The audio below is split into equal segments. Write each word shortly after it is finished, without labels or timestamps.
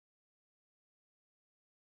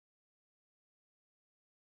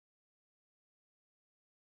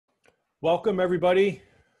Welcome, everybody.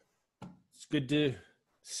 It's good to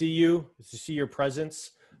see you, to see your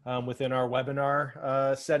presence within our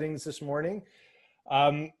webinar settings this morning.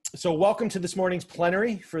 So welcome to this morning's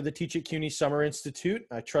plenary for the Teach CUNY Summer Institute.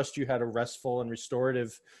 I trust you had a restful and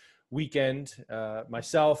restorative weekend.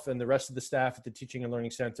 Myself and the rest of the staff at the Teaching and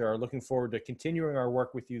Learning Center are looking forward to continuing our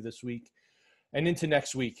work with you this week and into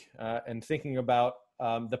next week and thinking about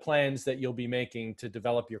the plans that you'll be making to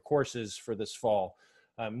develop your courses for this fall.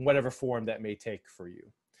 Whatever form that may take for you.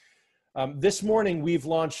 This morning, we've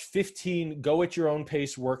launched 15 Go at Your Own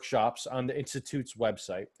Pace workshops on the Institute's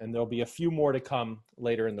website, and there'll be a few more to come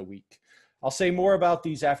later in the week. I'll say more about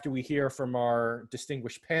these after we hear from our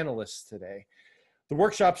distinguished panelists today. The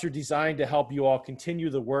workshops are designed to help you all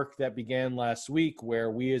continue the work that began last week,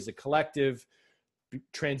 where we as a collective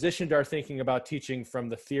transitioned our thinking about teaching from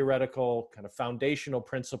the theoretical kind of foundational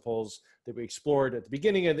principles that we explored at the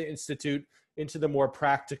beginning of the Institute into the more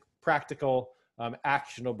practical,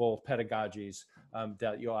 actionable pedagogies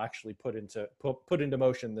that you'll actually put into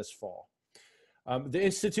motion this fall. The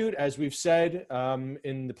Institute, as we've said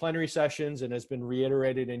in the plenary sessions and has been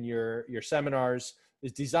reiterated in your seminars,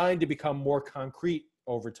 is designed to become more concrete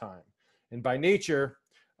over time. And by nature,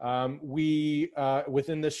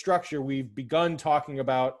 within this structure, we've begun talking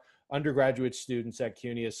about undergraduate students at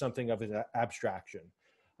CUNY as something of an abstraction.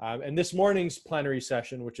 And this morning's plenary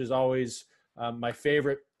session, which is always my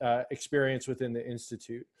favorite experience within the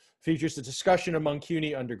Institute, features a discussion among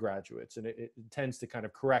CUNY undergraduates, and it tends to kind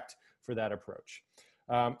of correct for that approach.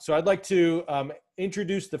 So I'd like to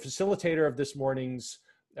introduce the facilitator of this morning's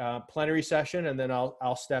plenary session, and then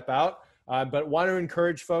I'll step out. But want to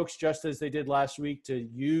encourage folks, just as they did last week, to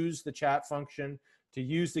use the chat function, to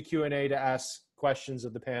use the Q&A to ask questions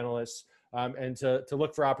of the panelists, and to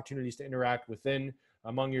look for opportunities to interact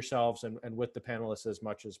among yourselves and with the panelists as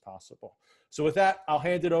much as possible. So with that, I'll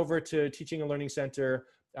hand it over to Teaching and Learning Center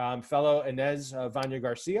fellow Inés Vañó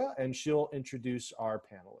García, and she'll introduce our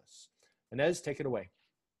panelists. Inés, take it away.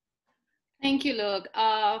 Thank you, Luke.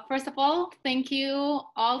 First of all, thank you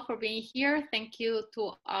all for being here. Thank you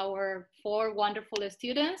to our 4 wonderful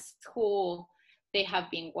students who they have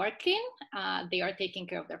been working. They are taking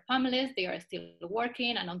care of their families. They are still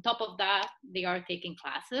working. And on top of that, they are taking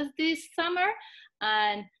classes this summer.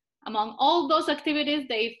 And among all those activities,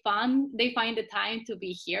 they find the time to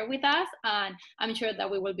be here with us. And I'm sure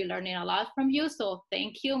that we will be learning a lot from you. So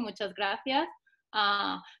thank you. Muchas gracias.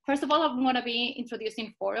 First of all, I'm going to be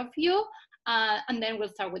introducing 4 of you. And then we'll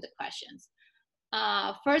start with the questions.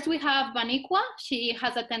 First, we have Vaniqua. She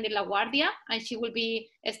has attended LaGuardia, and she will be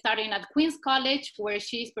starting at Queen's College, where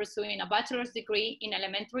she's pursuing a bachelor's degree in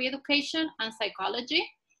elementary education and psychology.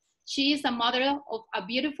 She is a mother of a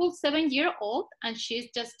beautiful 7-year-old, and she's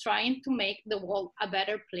just trying to make the world a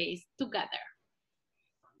better place together.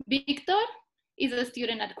 Viktor is a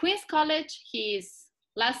student at Queen's College. His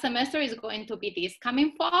last semester is going to be this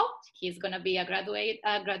coming fall. He's going to be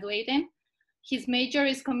graduating. His major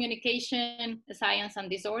is communication science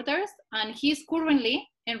and disorders, and he's currently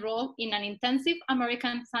enrolled in an intensive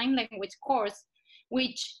American Sign Language course,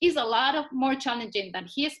 which is a lot more challenging than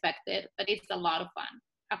he expected, but it's a lot of fun,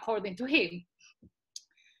 according to him.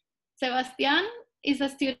 Sebastian is a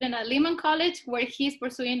student at Lehman College, where he's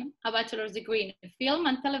pursuing a bachelor's degree in film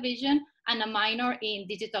and television and a minor in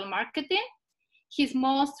digital marketing. His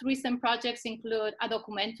most recent projects include a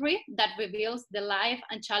documentary that reveals the life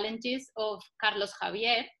and challenges of Carlos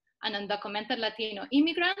Javier, an undocumented Latino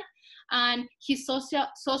immigrant, and his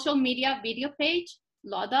social media video page,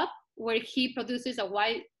 Load Up, where he produces a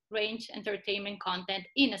wide range entertainment content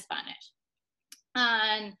in Spanish.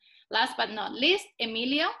 And last but not least,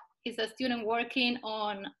 Emilio is a student working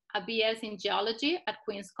on a BS in geology at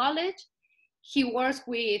Queen's College. He works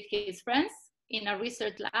with his friends in a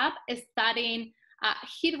research lab studying a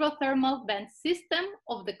hydrothermal vent system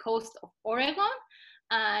of the coast of Oregon.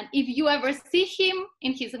 And if you ever see him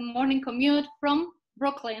in his morning commute from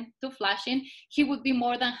Brooklyn to Flushing, he would be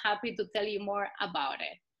more than happy to tell you more about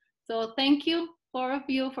it. So thank you, 4 of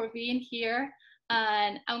you, for being here.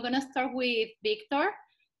 And I'm gonna start with Viktor.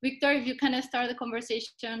 Viktor, if you can start the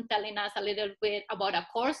conversation telling us a little bit about a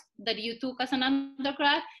course that you took as an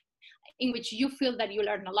undergrad in which you feel that you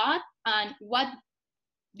learned a lot, and what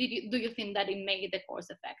do you think that it made the course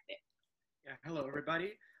effective? Yeah, hello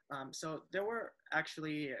everybody. So there were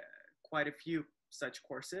actually quite a few such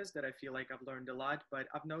courses that I feel like I've learned a lot, but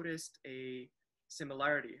I've noticed a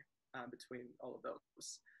similarity between all of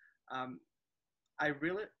those. I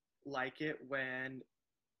really like it when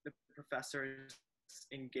the professors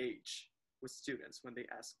engage with students, when they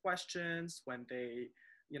ask questions, when they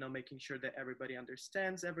making sure that everybody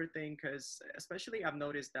understands everything, because especially I've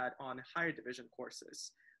noticed that on higher division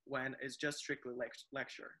courses, when it's just strictly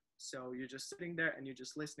lecture. So you're just sitting there and you're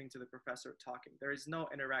just listening to the professor talking. There is no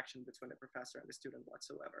interaction between the professor and the student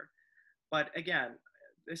whatsoever. But again,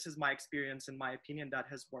 this is my experience and my opinion that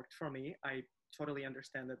has worked for me. I totally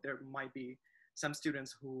understand that there might be some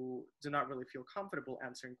students who do not really feel comfortable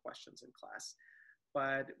answering questions in class.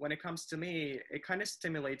 But when it comes to me, it kind of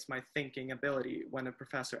stimulates my thinking ability when a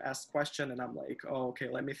professor asks a question and I'm like, oh, okay,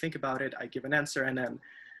 let me think about it. I give an answer and then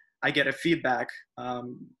I get a feedback,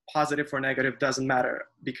 positive or negative, doesn't matter,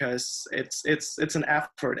 because it's an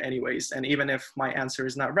effort anyways. And even if my answer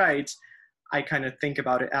is not right, I kind of think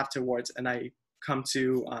about it afterwards and I come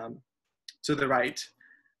to the right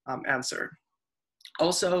answer.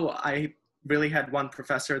 Also, I really had one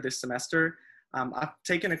professor this semester. I've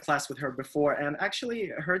taken a class with her before, and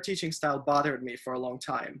actually her teaching style bothered me for a long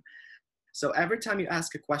time. So every time you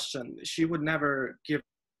ask a question, she would never give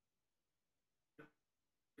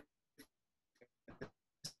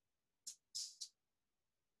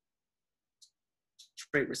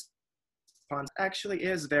straight response. Actually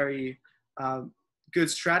is very good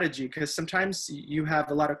strategy, because sometimes you have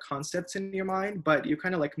a lot of concepts in your mind, but you're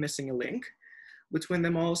kind of like missing a link between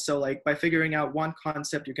them all. So like by figuring out one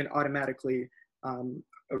concept, you can automatically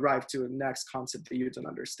arrive to a next concept that you don't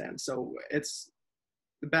understand. So it's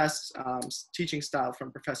the best teaching style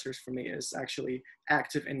from professors for me is actually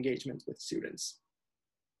active engagement with students.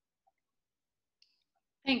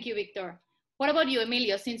 Thank you, Viktor. What about you,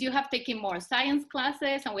 Emilio? Since you have taken more science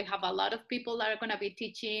classes and we have a lot of people that are going to be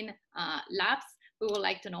teaching labs, we would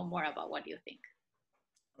like to know more about what you think.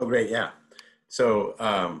 Oh, great. Yeah. So,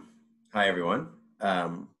 hi, everyone.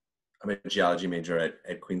 I'm a geology major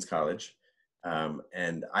at Queens College.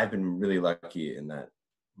 And I've been really lucky in that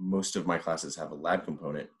most of my classes have a lab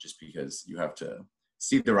component, just because you have to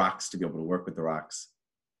see the rocks to be able to work with the rocks.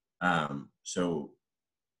 So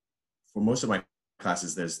for most of my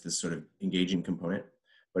classes, there's this sort of engaging component,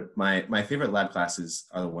 but my favorite lab classes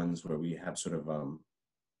are the ones where we have sort of,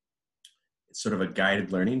 it's sort of a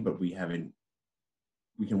guided learning, but we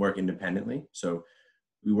can work independently. So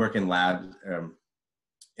we work in labs,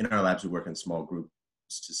 in our labs, we work in small groups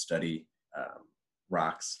to study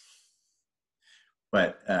rocks.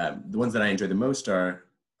 But the ones that I enjoy the most are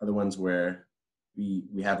the ones where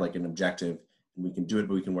we have like an objective and we can do it,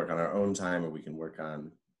 but we can work on our own time, or we can work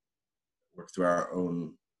through our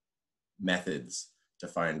own methods to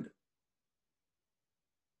find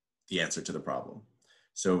the answer to the problem.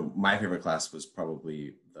 So my favorite class was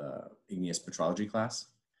probably the igneous petrology class.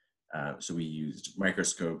 So we used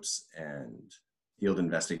microscopes and field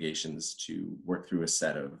investigations to work through a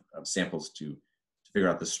set of samples to figure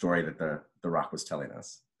out the story that the rock was telling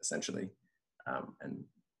us, essentially. And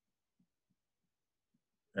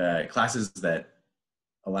classes that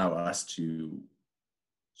allow us to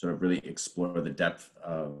sort of really explore the depth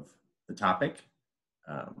of the topic,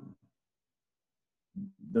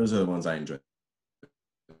 those are the ones I enjoy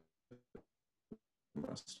the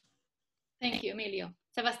most. Thank you, Emilio.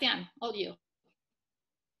 Sebastian, all you.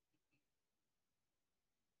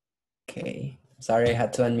 Okay, sorry, I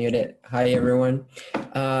had to unmute it. Hi, everyone.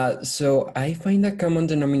 So I find a common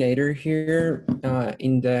denominator here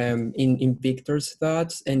in Viktor's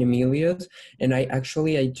thoughts and Emilio's, and I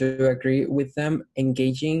do agree with them.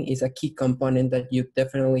 Engaging is a key component that you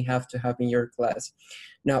definitely have to have in your class.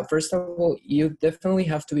 Now, first of all, you definitely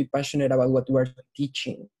have to be passionate about what you are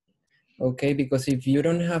teaching. Okay, because if you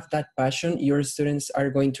don't have that passion, your students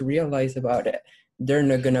are going to realize about it. They're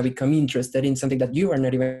not going to become interested in something that you are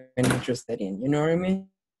not even interested in. You know what I mean?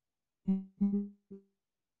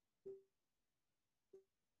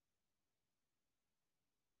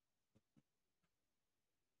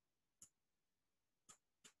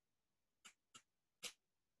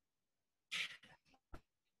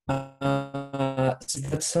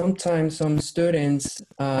 But sometimes some students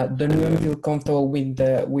don't even feel comfortable with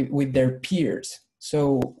their peers.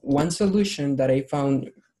 So one solution that I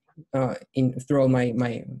found through all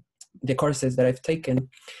the courses that I've taken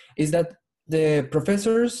is that the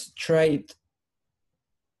professors try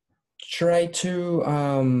to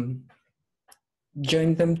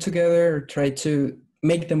join them together, or try to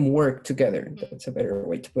make them work together. That's a better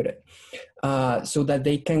way to put it. So that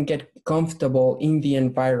they can get comfortable in the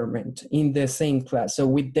environment, in the same class. So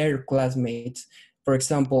with their classmates, for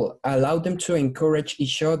example, allow them to encourage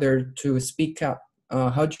each other to speak up.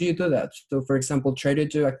 How do you do that? So for example, try to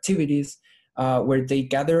do activities where they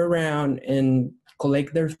gather around and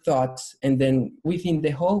collect their thoughts. And then within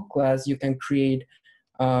the whole class, you can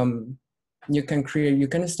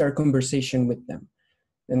start conversation with them.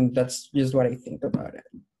 And that's just what I think about it.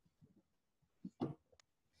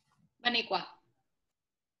 Vaniqua.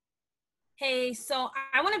 Hey, so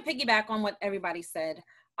I want to piggyback on what everybody said.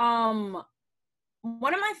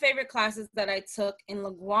 One of my favorite classes that I took in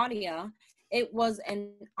LaGuardia, it was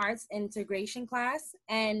an arts integration class.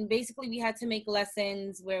 And basically we had to make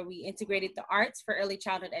lessons where we integrated the arts for early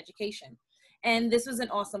childhood education. And this was an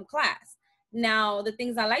awesome class. Now, the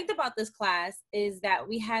things I liked about this class is that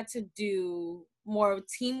we had to do more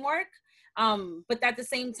teamwork. But at the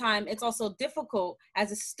same time, it's also difficult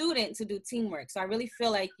as a student to do teamwork. So I really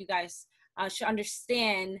feel like you guys should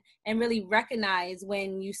understand and really recognize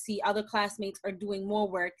when you see other classmates are doing more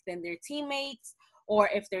work than their teammates, or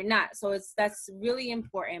if they're not. So that's really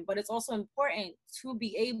important, but it's also important to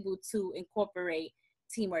be able to incorporate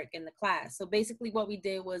teamwork in the class. So basically what we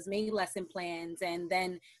did was made lesson plans and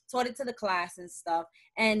then taught it to the class and stuff.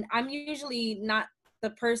 And I'm usually not the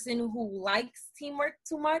person who likes teamwork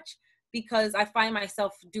too much because I find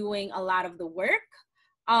myself doing a lot of the work.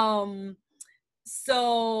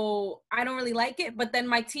 So I don't really like it, but then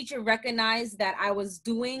my teacher recognized that I was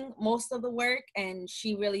doing most of the work, and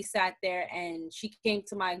she really sat there and she came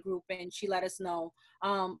to my group and she let us know,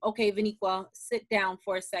 okay, Vaniqua, sit down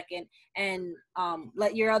for a second and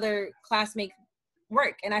let your other classmates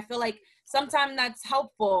work. And I feel like sometimes that's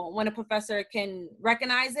helpful when a professor can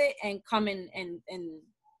recognize it and come in and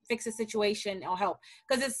fix a situation or help.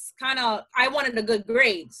 Because it's kind of, I wanted a good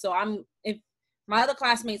grade, so if my other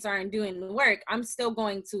classmates aren't doing the work, I'm still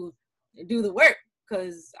going to do the work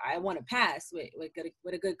because I want to pass with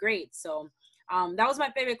a good grade. So that was my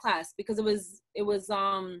favorite class because it was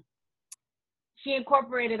she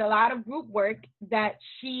incorporated a lot of group work that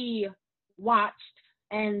she watched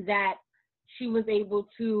and that she was able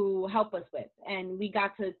to help us with. And we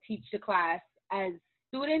got to teach the class as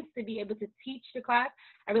students, to be able to teach the class.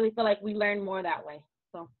 I really feel like we learn more that way.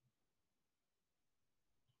 So.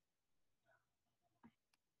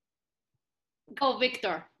 Go,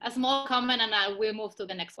 Viktor. A small comment and we'll move to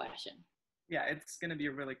the next question. Yeah, it's going to be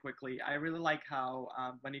really quickly. I really like how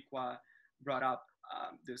Vaniqua brought up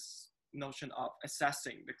this notion of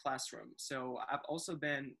assessing the classroom. So I've also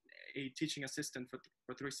been a teaching assistant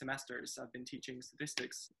for 3 semesters. I've been teaching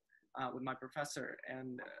statistics with my professor,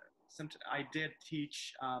 and I did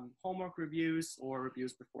teach homework reviews or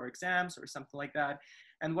reviews before exams or something like that.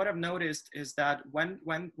 And what I've noticed is that when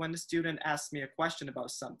the student asks me a question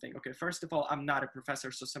about something, okay, first of all, I'm not a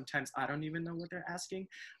professor, so sometimes I don't even know what they're asking.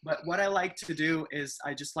 But what I like to do is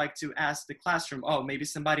I just like to ask the classroom, oh, maybe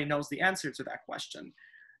somebody knows the answer to that question.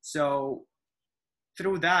 So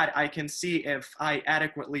through that, I can see if I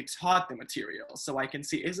adequately taught the material. So I can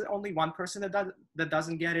see, is it only one person that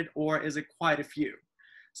doesn't get it, or is it quite a few?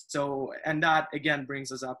 So, and that again brings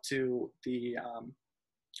us up to the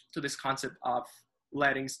to this concept of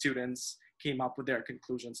letting students came up with their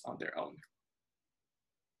conclusions on their own.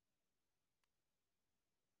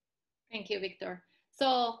 Thank you, Viktor.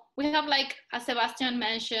 So we have, like, as Sebastian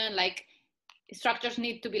mentioned, like, instructors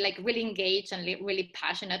need to be like really engaged and really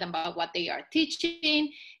passionate about what they are teaching.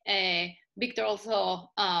 Viktor also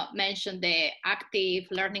mentioned the active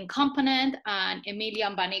learning component, and Emilio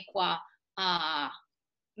and Vaniqua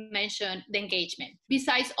mentioned the engagement.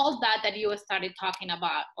 Besides all that you started talking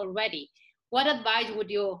about already, what advice would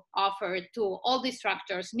you offer to all the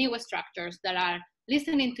instructors, new instructors that are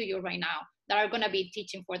listening to you right now, that are going to be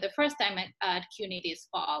teaching for the first time at CUNY this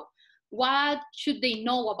fall? What should they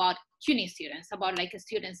know about CUNY students, about like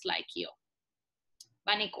students like you?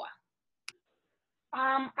 Vaniqua.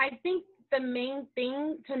 I think the main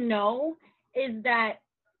thing to know is that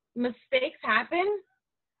mistakes happen.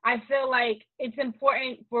 I feel like it's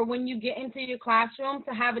important for when you get into your classroom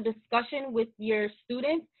to have a discussion with your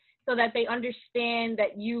students so that they understand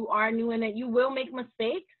that you are new and that you will make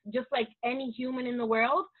mistakes, just like any human in the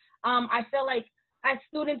world. I feel like as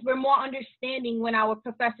students, we're more understanding when our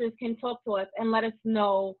professors can talk to us and let us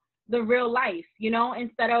know the real life, you know,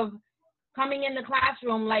 instead of coming in the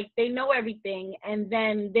classroom like they know everything and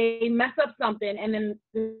then they mess up something and then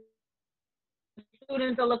the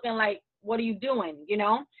students are looking like, what are you doing, you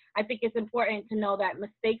know? I think it's important to know that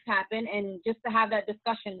mistakes happen and just to have that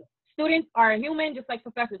discussion. Students are human just like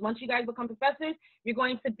professors. Once you guys become professors, you're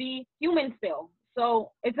going to be human still.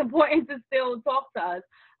 So it's important to still talk to us.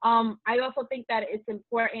 I also think that it's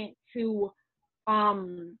important to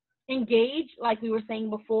engage, like we were saying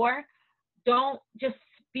before. Don't just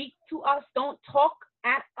speak to us. Don't talk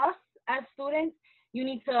at us as students. You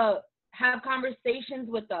need to have conversations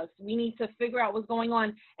with us. We need to figure out what's going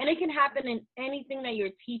on. And it can happen in anything that you're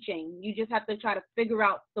teaching. You just have to try to figure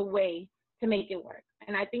out the way to make it work.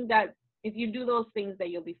 And I think that if you do those things, that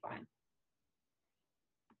you'll be fine.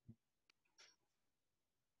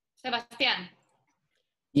 Sebastian.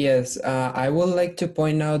 Yes, I would like to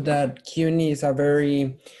point out that CUNY is a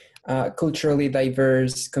very culturally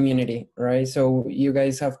diverse community, right? So you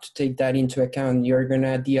guys have to take that into account. You're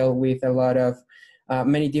gonna deal with a lot of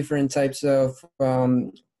many different types of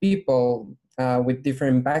people with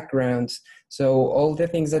different backgrounds. So all the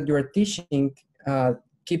things that you are teaching,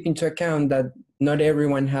 keep into account that not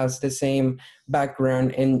everyone has the same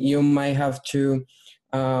background, and you might have to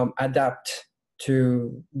adapt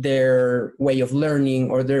to their way of learning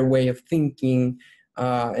or their way of thinking,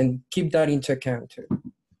 and keep that into account too.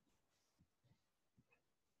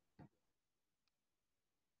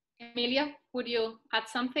 Emilio, would you add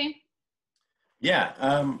something? Yeah,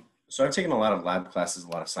 so I've taken a lot of lab classes, a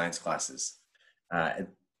lot of science classes.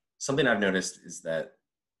 Something I've noticed is that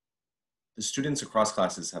the students across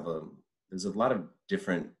classes there's a lot of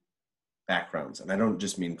different backgrounds. And I don't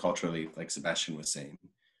just mean culturally, like Sebastian was saying.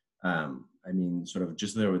 I mean, sort of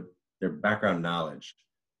just their background knowledge.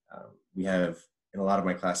 We have, in a lot of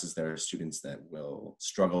my classes, there are students that will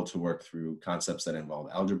struggle to work through concepts that involve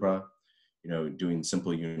algebra, doing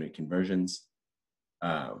simple unit conversions.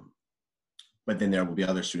 But then there will be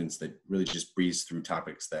other students that really just breeze through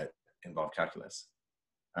topics that involve calculus.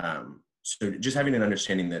 So just having an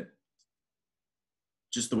understanding that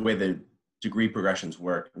just the way the degree progressions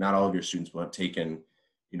work, not all of your students will have taken,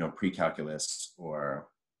 pre-calculus or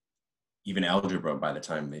even algebra by the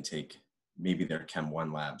time they take maybe their Chem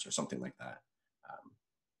 1 labs or something like that.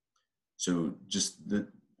 So just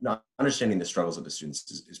not understanding the struggles of the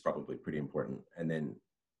students is probably pretty important. And then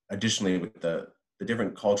additionally, with the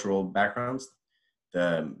different cultural backgrounds,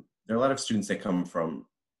 there are a lot of students that come from,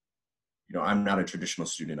 I'm not a traditional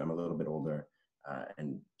student, I'm a little bit older,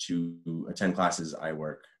 and to attend classes, I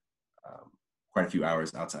work quite a few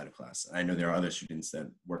hours outside of class. I know there are other students that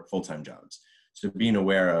work full-time jobs. So being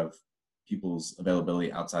aware of people's availability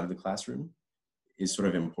outside of the classroom is sort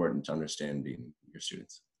of important to understanding your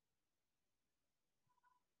students.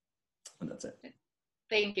 And that's it.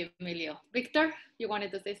 Thank you, Emilio. Victor, you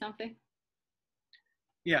wanted to say something?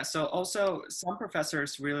 Yeah, so also some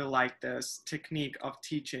professors really like this technique of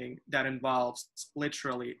teaching that involves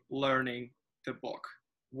literally learning the book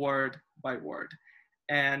word by word.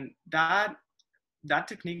 And that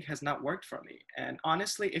technique has not worked for me. And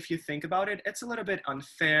honestly, if you think about it, it's a little bit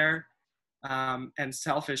unfair and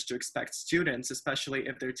selfish to expect students, especially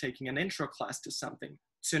if they're taking an intro class to something,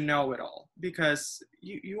 to know it all. Because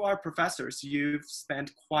you are professors, you've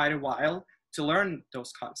spent quite a while to learn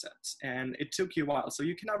those concepts, and it took you a while. So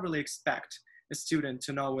you cannot really expect a student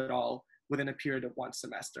to know it all within a period of one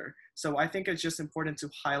semester. So I think it's just important to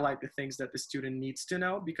highlight the things that the student needs to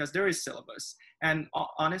know, because there is syllabus. And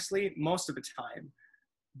honestly, most of the time,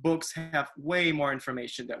 books have way more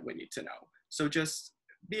information that we need to know. So just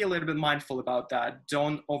be a little bit mindful about that.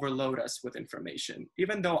 Don't overload us with information,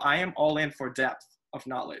 even though I am all in for depth of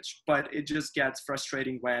knowledge, but it just gets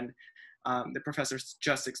frustrating when the professors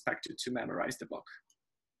just expect you to memorize the book.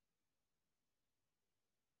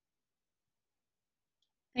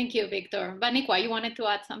 Thank you, Victor. Vaniqua, you wanted to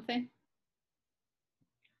add something?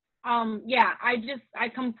 Yeah, I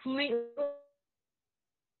completely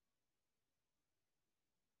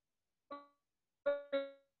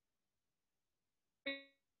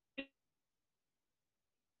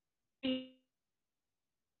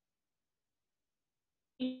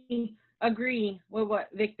agree with what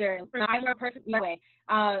Victor. I learned perfectly way.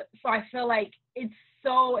 So I feel like it's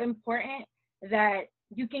so important that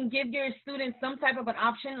you can give your students some type of an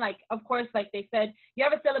option. Like, of course, like they said, you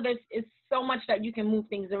have a syllabus. It's so much that you can move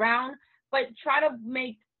things around, but try to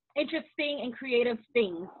make interesting and creative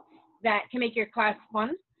things that can make your class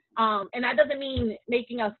fun. And that doesn't mean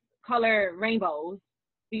making us color rainbows,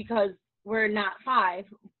 because we're not 5,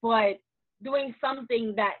 but doing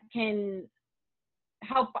something that can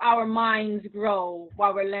help our minds grow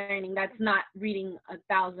while we're learning. That's not reading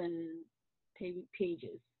 1,000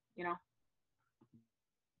 pages,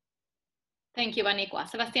 Thank you, Vaniqua.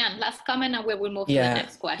 Sebastian, last comment and we will move to the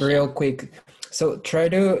next question. Real quick. So try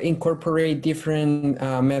to incorporate different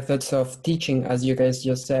methods of teaching, as you guys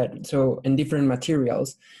just said, and different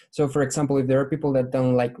materials. So for example, if there are people that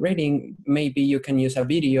don't like reading, maybe you can use a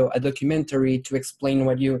video, a documentary to explain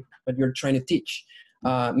what you're trying to teach.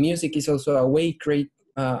 Music is also a great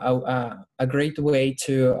way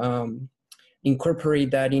to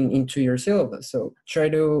incorporate that into your syllabus. So try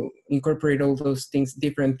to incorporate all those things,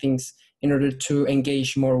 different things, in order to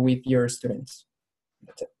engage more with your students.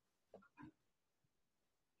 That's it.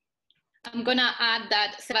 I'm gonna add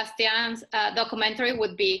that Sebastian's documentary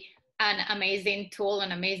would be an amazing tool,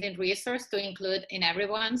 an amazing resource to include in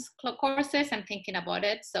everyone's courses and thinking about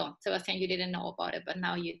it. So Sebastian, you didn't know about it, but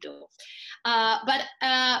now you do. But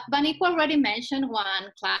Vaniqua already mentioned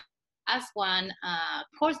one class, one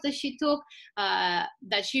course that she took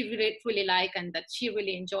that she really liked and that she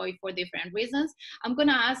really enjoyed for different reasons. I'm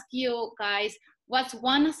gonna ask you guys, what's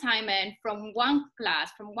one assignment from one class,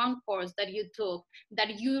 from one course that you took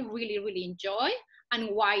that you really enjoy, and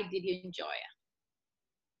why did you enjoy it?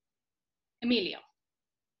 Emilio.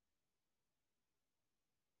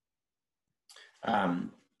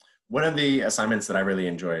 One of the assignments that I really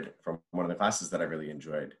enjoyed from one of the classes that I really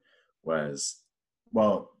enjoyed was,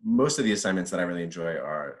 well, most of the assignments that I really enjoy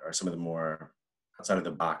are some of the more outside of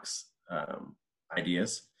the box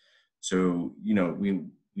ideas. So, you know,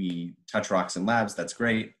 we touch rocks in labs, that's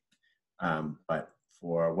great. But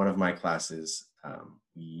for one of my classes,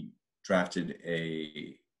 we drafted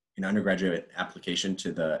an undergraduate application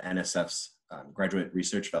to the NSF's Graduate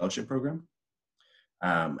Research Fellowship Program.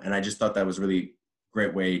 And I just thought that was a really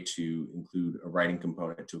great way to include a writing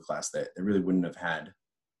component to a class that really wouldn't have had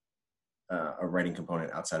a writing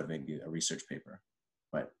component outside of maybe a research paper.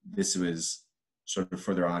 But this was sort of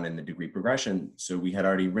further on in the degree progression. So we had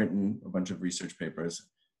already written a bunch of research papers.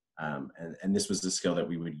 And this was the skill that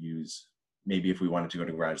we would use maybe if we wanted to go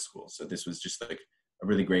to grad school. So this was just like a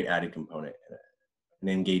really great added component, an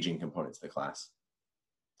engaging component to the class.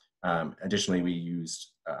 Additionally, we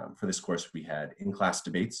used, for this course, we had in-class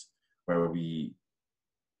debates where we,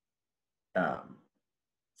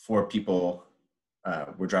 4 people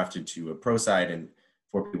were drafted to a pro side and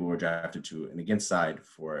 4 people were drafted to an against side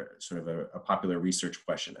for sort of a popular research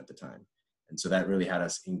question at the time. And so that really had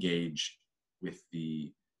us engage with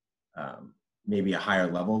the, maybe a higher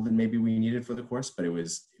level than maybe we needed for the course, but it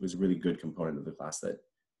was a really good component of the class that,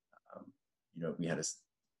 you know, we had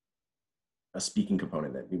a speaking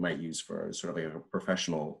component that we might use for sort of like a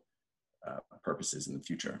professional purposes in the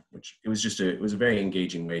future, which it was a very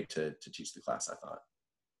engaging way to teach the class, I thought.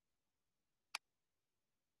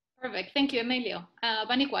 Perfect, thank you, Emilio.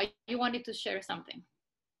 Vaniqua, you wanted to share something.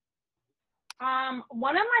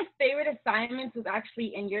 One of my favorite assignments was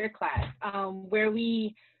actually in your class, where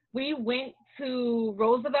we went to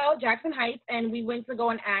Roosevelt, Jackson Heights, and we went to go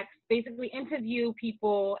and basically interview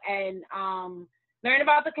people and learn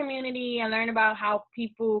about the community and learn about how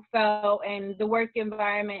people felt and the work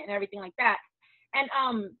environment and everything like that.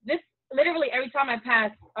 And this literally every time I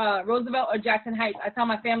pass Roosevelt or Jackson Heights, I tell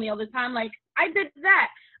my family all the time, like, I did that.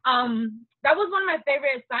 That was one of my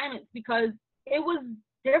favorite assignments because it was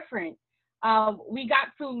different. We got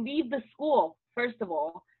to leave the school, first of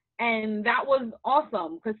all, and that was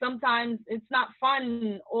awesome because sometimes it's not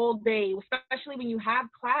fun all day, especially when you have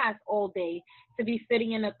class all day, to be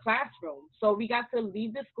sitting in a classroom. So we got to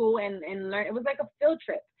leave the school and learn. It was like a field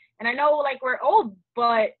trip. And I know, like, we're old,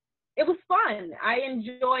 but it was fun. I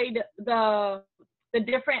enjoyed the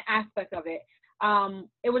different aspect of it.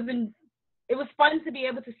 It was fun to be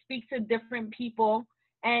able to speak to different people,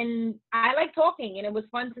 and I like talking, and it was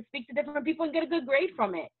fun to speak to different people and get a good grade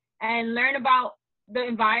from it and learn about the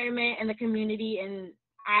environment and the community. And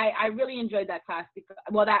I really enjoyed that class, because,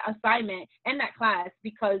 well, that assignment and that class,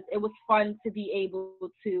 because it was fun to be able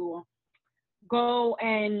to go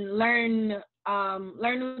and learn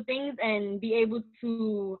new things and be able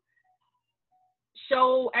to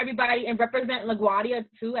show everybody and represent LaGuardia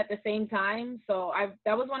too at the same time. So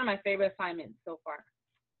that was one of my favorite assignments so far.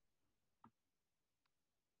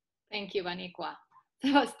 Thank you, Vaniqua.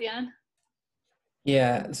 Sebastian?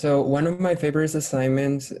 Yeah, so one of my favorite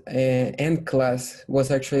assignments and class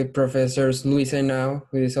was actually Professor Luis Henao,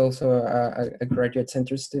 who is also a graduate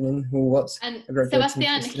center student, who was and a graduate Sebastian,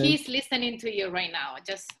 center student. he's listening to you right now.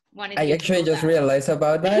 Just wanted I you actually to know just that. realized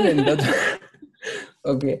about that, and that's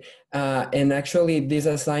okay. And actually, this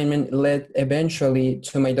assignment led eventually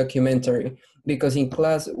to my documentary, because in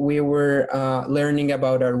class we were learning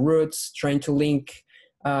about our roots, trying to link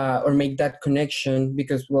or make that connection,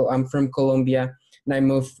 because, well, I'm from Colombia and I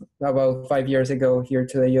moved about 5 years ago here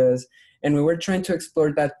to the US, and we were trying to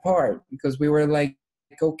explore that part, because we were like,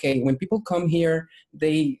 okay, when people come here,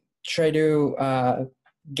 they try to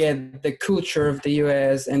get the culture of the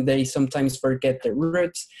US and they sometimes forget their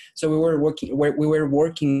roots. So we were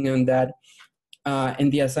working on that,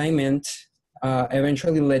 and the assignment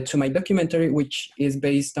eventually led to my documentary, which is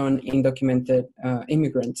based on undocumented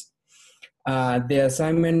immigrants. The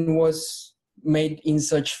assignment was made in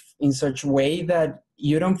such way that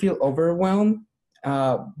you don't feel overwhelmed,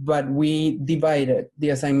 but we divided the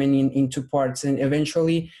assignment in 2 parts, and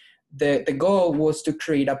eventually the goal was to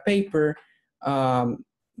create a paper, a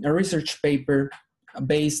research paper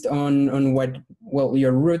based on well,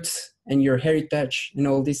 your roots and your heritage and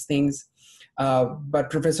all these things. But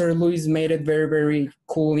Professor Luis made it very, very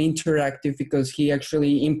cool, interactive, because he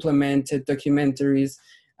actually implemented documentaries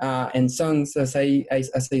and songs, as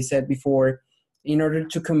I said before, in order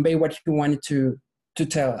to convey what he wanted to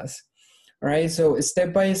tell us. All right, so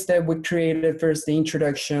step by step, we created first the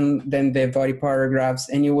introduction, then the body paragraphs,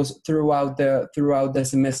 and it was throughout the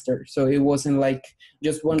semester. So it wasn't like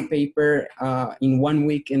just one paper in 1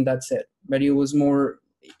 week and that's it. But it was more.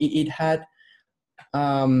 It had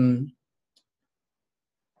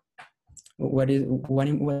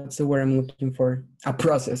what's the word I'm looking for? A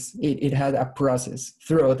process. It had a process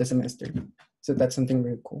throughout the semester. So that's something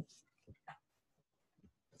really cool.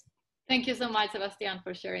 Thank you so much, Sebastian,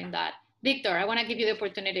 for sharing that. Viktor, I want to give you the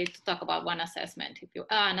opportunity to talk about an assignment if you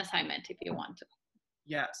want to.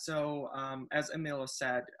 Yeah, so as Emilio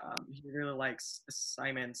said, he really likes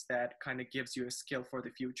assignments that kind of gives you a skill for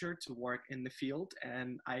the future to work in the field.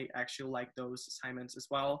 And I actually like those assignments as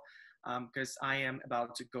well, because I am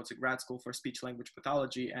about to go to grad school for speech language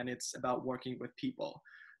pathology, and it's about working with people.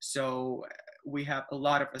 So we have a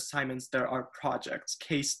lot of assignments that are projects,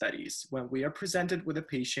 case studies. When we are presented with a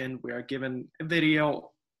patient, we are given a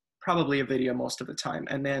video, probably a video most of the time,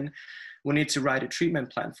 and then we need to write a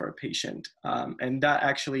treatment plan for a patient. And that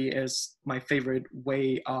actually is my favorite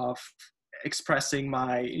way of expressing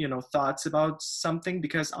my thoughts about something,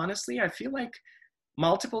 because honestly, I feel like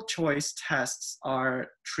multiple choice tests are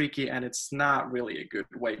tricky and it's not really a good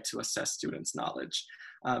way to assess students' knowledge.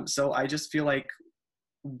 So I just feel like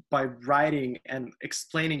by writing and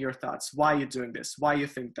explaining your thoughts, why you're doing this, why you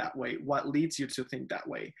think that way, what leads you to think that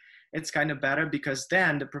way, it's kind of better, because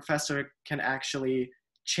then the professor can actually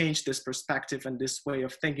change this perspective and this way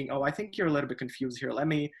of thinking. Oh, I think you're a little bit confused here. Let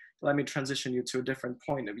me transition you to a different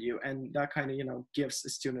point of view. And that kind of, gives a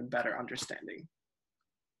student better understanding.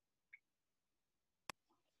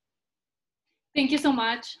 Thank you so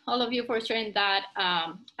much, all of you, for sharing that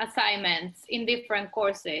assignments in different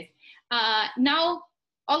courses. Now,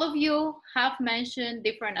 all of you have mentioned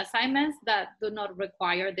different assignments that do not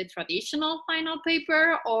require the traditional final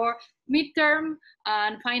paper or midterm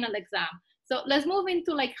and final exam. So let's move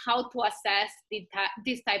into how to assess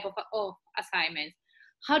this type of assignments.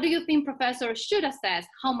 How do you think professors should assess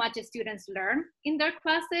how much students learn in their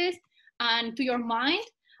classes? And to your mind,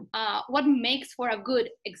 what makes for a good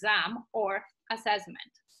exam or assessment?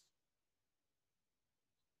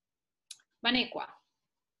 Vaniqua.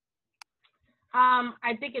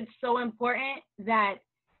 I think it's so important that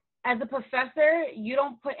as a professor, you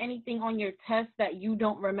don't put anything on your test that you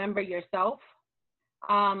don't remember yourself.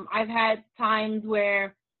 I've had times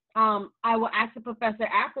where I will ask the professor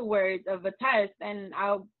afterwards of a test, and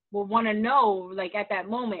I will want to know at that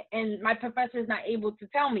moment, and my professor is not able to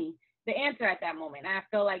tell me the answer at that moment. I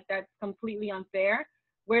feel like that's completely unfair.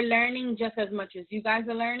 We're learning just as much as you guys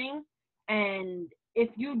are learning, and if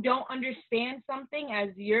you don't understand something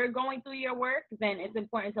as you're going through your work, then it's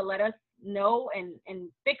important to let us know and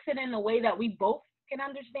fix it in a way that we both can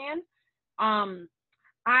understand. I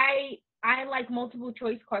like multiple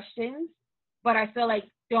choice questions, but I feel like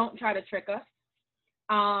don't try to trick us.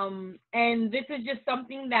 And this is just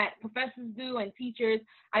something that professors do and teachers.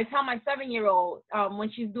 I tell my 7-year-old when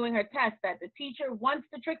she's doing her test that the teacher wants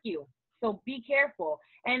to trick you. So be careful.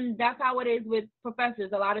 And that's how it is with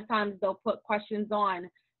professors. A lot of times they'll put questions on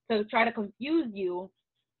to try to confuse you.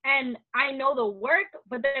 And I know the work,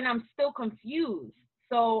 but then I'm still confused.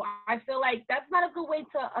 So I feel like that's not a good way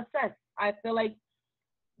to assess. I feel like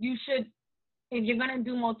you should, if you're going to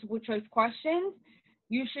do multiple choice questions,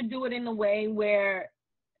 you should do it in a way where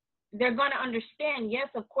they're going to understand. Yes,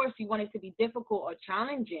 of course, you want it to be difficult or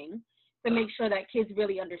challenging to make sure that kids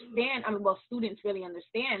really understand. Students really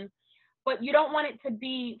understand. But you don't want it to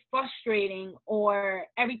be frustrating or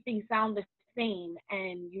everything sound the same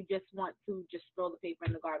and you just want to just throw the paper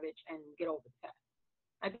in the garbage and get over the test.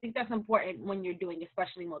 I think that's important when you're doing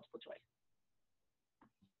especially multiple choice.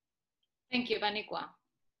 Thank you, Vaniqua.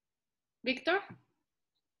 Viktor?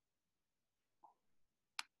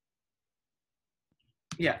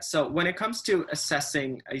 Yeah, so when it comes to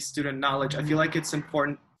assessing a student knowledge, I feel like it's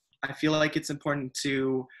important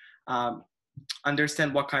to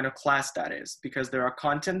understand what kind of class that is, because there are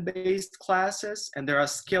content-based classes and there are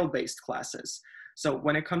skill-based classes. So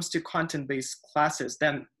when it comes to content-based classes,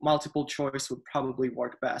 then multiple choice would probably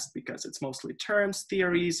work best because it's mostly terms,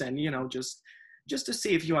 theories, and just to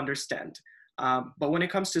see if you understand. But when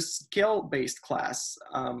it comes to skill-based class,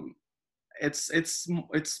 it's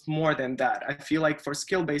more than that. I feel like for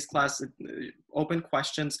skill-based class, open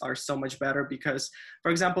questions are so much better because, for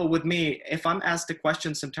example, with me, if I'm asked a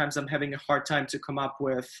question, sometimes I'm having a hard time to come up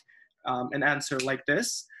with an answer like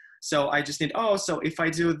this. So I just need, oh, so if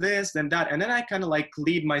I do this, then that, and then I kind of like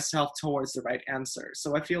lead myself towards the right answer.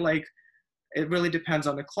 So I feel like it really depends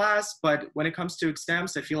on the class, but when it comes to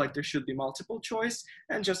exams, I feel like there should be multiple choice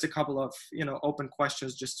and just a couple of, open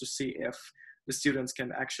questions just to see if the students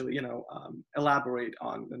can actually, elaborate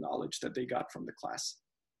on the knowledge that they got from the class.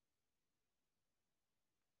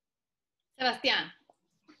 Sebastian.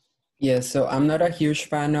 Yeah, so I'm not a huge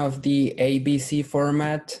fan of the ABC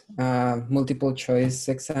format, multiple choice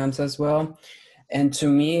exams as well. And to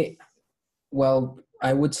me, well,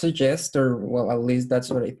 I would suggest, or well, at least that's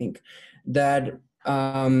what I think, that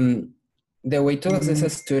the way to assess a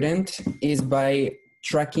student is by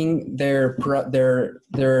tracking how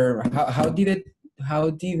did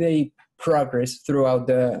they progress throughout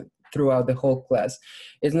the whole class.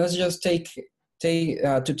 It's not just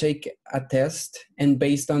to take a test, and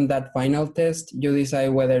based on that final test, you decide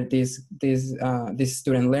whether this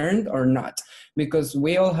student learned or not. Because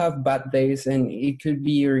we all have bad days, and it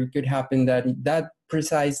could happen that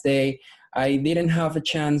precise day I didn't have a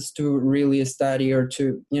chance to really study or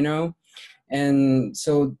to, and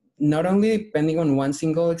so not only depending on one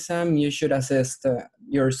single exam, you should assess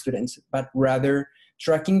your students, but rather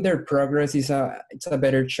tracking their progress it's a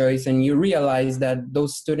better choice, and you realize that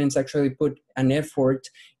those students actually put an effort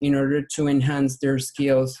in order to enhance their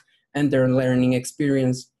skills and their learning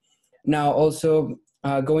experience. Now, also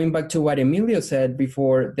going back to what Emilio said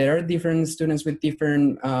before, there are different students with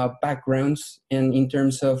different backgrounds and in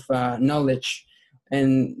terms of knowledge,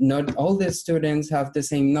 and not all the students have the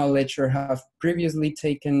same knowledge or have previously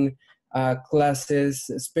taken classes,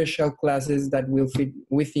 special classes that will fit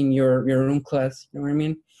within your own class. You know what I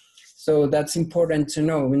mean? So that's important to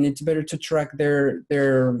know. We need to better to track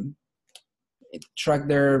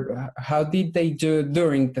how did they do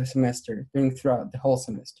during the semester, throughout the whole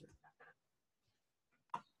semester.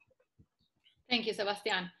 Thank you,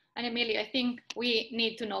 Sebastian. And Emilio, I think we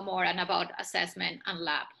need to know more about assessment and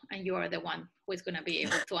lab, and you are the one who is going to be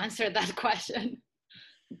able to answer that question.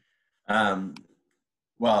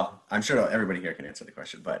 Well, I'm sure everybody here can answer the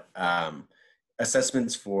question, but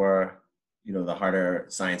assessments for, the harder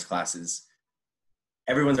science classes,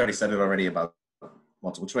 everyone's already said it already about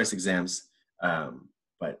multiple choice exams,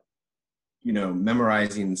 but,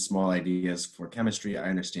 memorizing small ideas for chemistry, I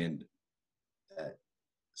understand that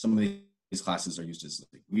some of these classes are used as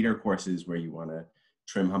like leader courses where you want to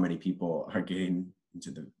trim how many people are getting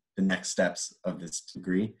into the next steps of this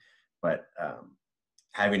degree, but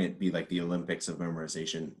having it be like the Olympics of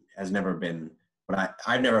memorization has never been, but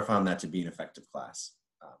I've never found that to be an effective class.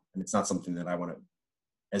 And it's not something that I want to,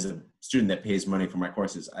 as a student that pays money for my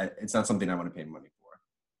courses, it's not something I want to pay money for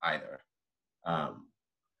either.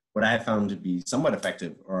 What I have found to be somewhat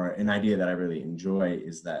effective, or an idea that I really enjoy,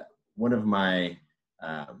 is that one of my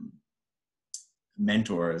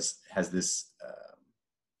mentors has this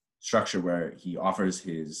structure where he offers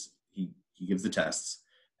he gives the tests,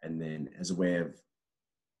 and then as a way of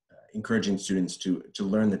encouraging students to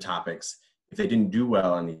learn the topics, if they didn't do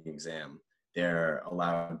well on the exam, they're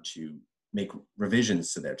allowed to make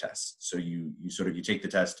revisions to their tests. So you take the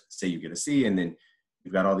test, say you get a C, and then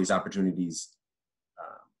you've got all these opportunities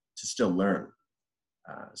to still learn.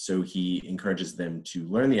 So he encourages them to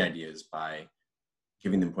learn the ideas by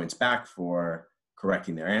giving them points back for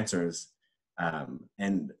correcting their answers.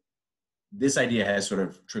 And this idea has sort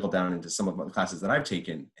of trickled down into some of the classes that I've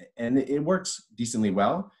taken, and it works decently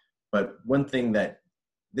well. But one thing that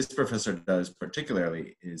this professor does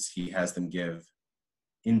particularly is he has them give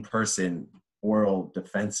in-person oral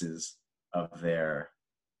defenses of their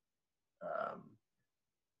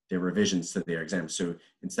revisions to their exams. So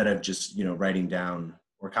instead of just writing down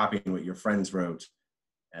or copying what your friends wrote,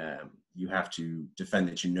 you have to defend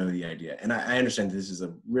that you know the idea. And I understand this is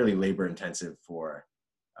a really labor-intensive for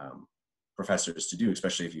professors to do,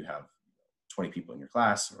 especially if you have 20 people in your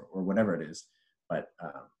class or whatever it is. But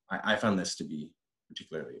I found this to be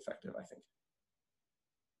particularly effective, I think.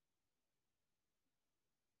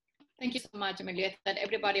 Thank you so much, Emilio. That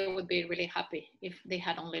everybody would be really happy if they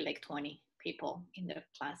had only like 20 people in their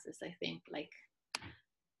classes. I think like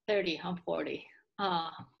 30 and 40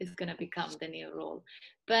 is going to become the new rule.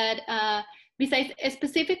 But besides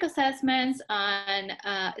specific assessments and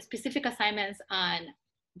specific assignments and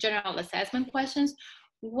general assessment questions,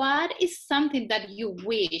 what is something that you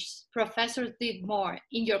wish professors did more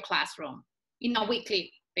in your classroom in a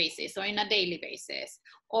weekly basis or in a daily basis,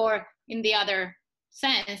 or in the other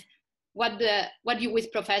sense, what you wish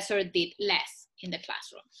professor did less in the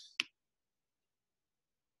classroom?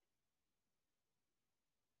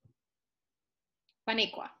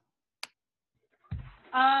 Vaniqua.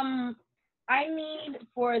 I need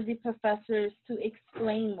for the professors to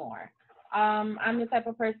explain more. I'm the type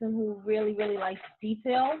of person who really, really likes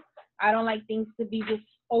detail. I don't like things to be just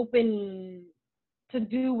open to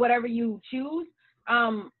do whatever you choose.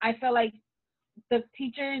 I feel like the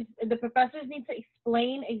professors need to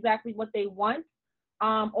explain exactly what they want,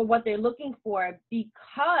 or what they're looking for,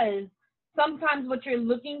 because sometimes what you're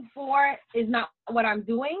looking for is not what I'm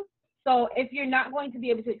doing. So if you're not going to be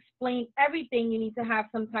able to explain everything, you need to have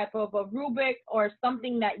some type of a rubric or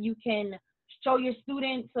something that you can show your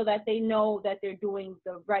students so that they know that they're doing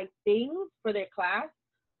the right things for their class.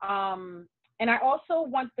 And I also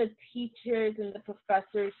want the teachers and the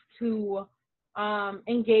professors to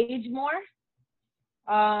engage more,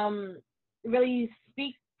 really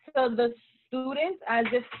speak to the students as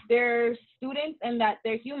if they're students and that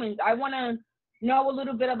they're humans. I want to know a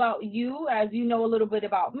little bit about you as you know a little bit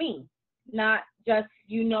about me, not just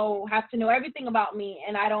have to know everything about me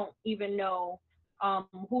and I don't even know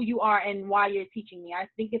who you are and why you're teaching me. I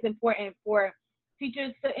think it's important for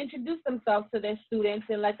teachers to introduce themselves to their students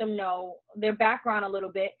and let them know their background a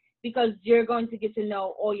little bit, because you're going to get to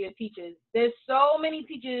know all your teachers. There's so many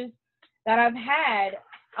teachers that I've had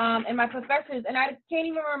and my professors, and I can't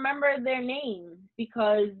even remember their names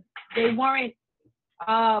because they weren't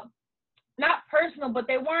not personal, but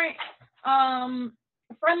they weren't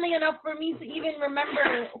friendly enough for me to even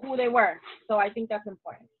remember who they were. So I think that's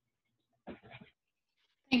important.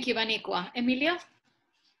 Thank you, Vaniqua. Emilio?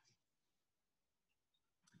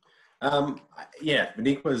 Yeah,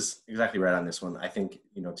 Vaniqua was exactly right on this one. I think,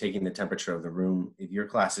 taking the temperature of the room, if your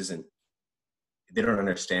class they don't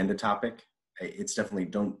understand a topic, it's definitely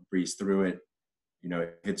don't breeze through it. If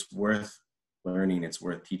it's worth learning, it's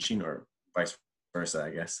worth teaching, or vice versa,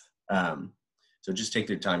 I guess. So just take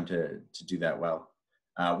the time to do that well.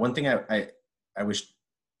 One thing I wish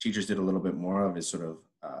teachers did a little bit more of is sort of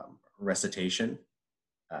recitation,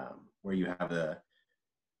 where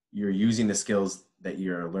you're using the skills that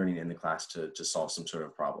you're learning in the class to solve some sort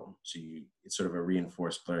of problem. So it's sort of a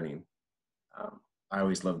reinforced learning. I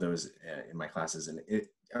always love those in my classes, and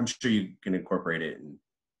I'm sure you can incorporate it in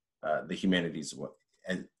the humanities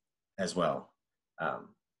as well.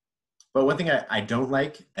 But one thing I don't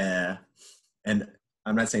like, and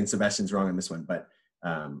I'm not saying Sebastian's wrong on this one, but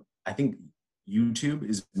I think YouTube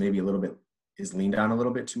is maybe is leaned on a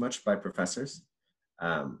little bit too much by professors.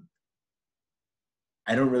 I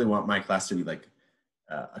don't really want my class to be like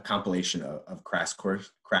a compilation of crash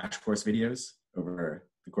course videos over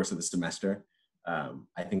the course of the semester.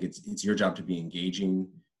 I think it's your job to be engaging.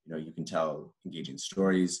 You can tell engaging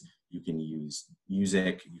stories. You can use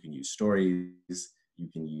music. You can use stories. You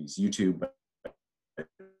can use YouTube, but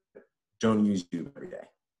don't use YouTube every day.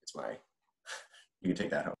 You can take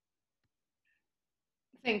that home.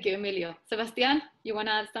 Thank you, Emilio. Sebastian, you want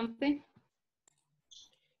to add something?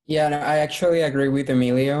 Yeah, no, I actually agree with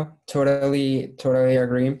Emilio. Totally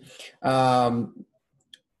agree.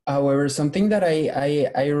 However, something that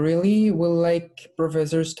I really would like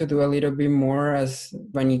professors to do a little bit more, as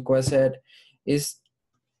Vaniqua said, is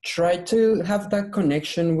try to have that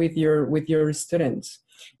connection with your students.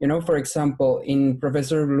 For example, in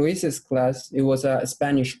Professor Luis's class, it was a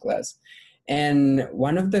Spanish class. And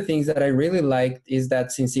one of the things that I really liked is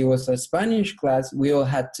that since it was a Spanish class, we all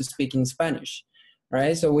had to speak in Spanish,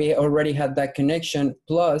 right? So we already had that connection.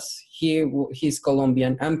 Plus, he's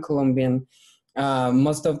Colombian, I'm Colombian.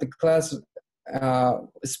 Most of the class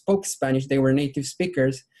spoke Spanish. They were native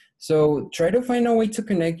speakers. So try to find a way to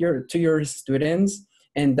connect to your students,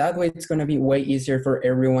 and that way it's going to be way easier for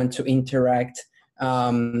everyone to interact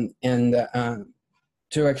and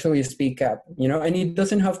to actually speak up, and it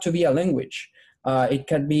doesn't have to be a language. It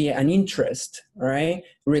can be an interest, right,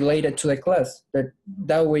 related to the class.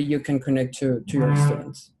 That way you can connect to your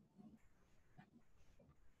students.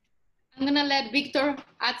 I'm going to let Viktor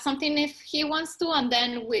add something if he wants to, and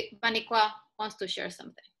then Vaniqua wants to share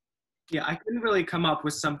something. Yeah, I couldn't really come up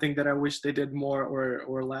with something that I wish they did more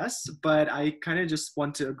or less, but I kind of just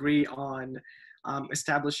want to agree on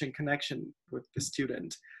establishing connection with the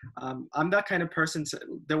student. I'm that kind of person.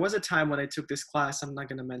 There was a time when I took this class, I'm not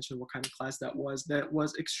going to mention what kind of class that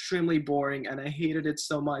was extremely boring and I hated it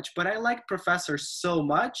so much, but I liked professor so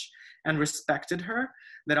much and respected her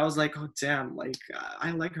that I was like, oh damn, like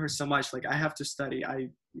I like her so much, like I have to study.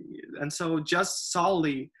 And so just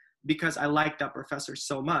solely because I liked that professor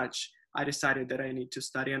so much, I decided that I need to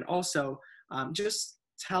study. And also just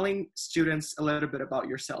telling students a little bit about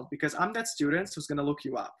yourself, because I'm that student who's going to look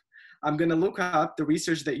you up. I'm going to look up the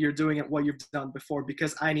research that you're doing and what you've done before,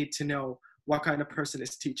 because I need to know what kind of person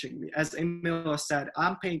is teaching me. As Emilio said,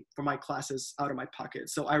 I'm paying for my classes out of my pocket.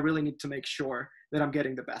 So I really need to make sure that I'm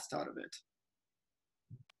getting the best out of it.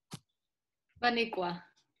 Vaniqua.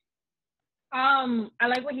 I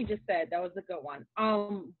like what he just said. That was a good one.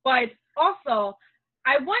 But also,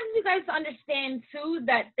 I want you guys to understand too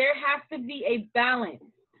that there has to be a balance.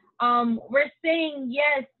 We're saying,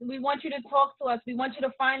 yes, we want you to talk to us. We want you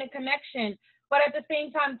to find a connection. But at the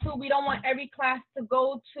same time too, we don't want every class to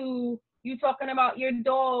go to you talking about your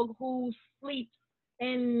dog who sleeps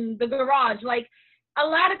in the garage. Like, a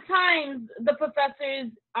lot of times the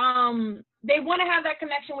professors, they want to have that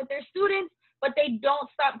connection with their students, but they don't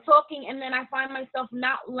stop talking, and then I find myself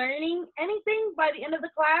not learning anything by the end of the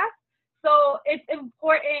class. So it's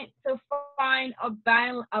important to find a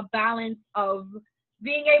balance of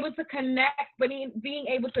being able to connect, but being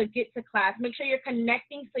able to get to class. Make sure you're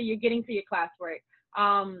connecting so you're getting to your classwork.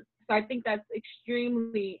 So I think that's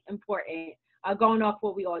extremely important, going off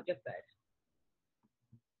what we all just said.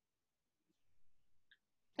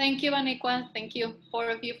 Thank you, Vaniqua. Thank you, 4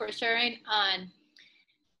 of you, for sharing. And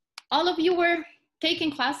all of you were taking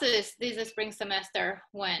classes this spring semester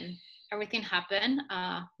when everything happened.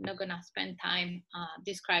 I'm not gonna spend time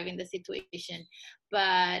describing the situation,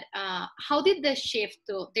 but how did the shift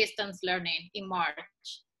to distance learning in March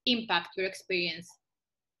impact your experience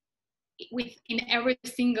in every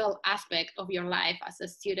single aspect of your life as a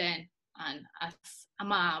student and as a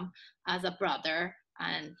mom, as a brother,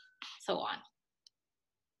 and so on?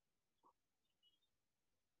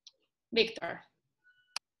 Viktor.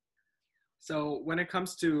 So when it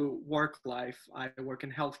comes to work life, I work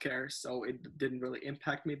in healthcare, so it didn't really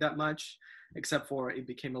impact me that much, except for it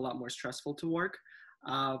became a lot more stressful to work.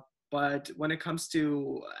 But when it comes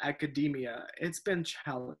to academia, it's been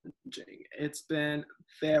challenging. It's been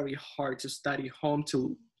very hard to study home,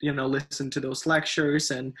 to, listen to those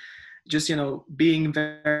lectures, and just, being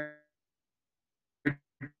very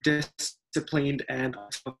disciplined and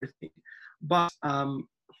everything. But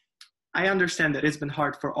I understand that it's been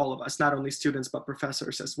hard for all of us, not only students, but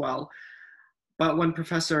professors as well. But when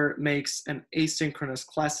professor makes an asynchronous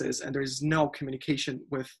classes and there's no communication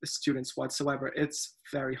with the students whatsoever, it's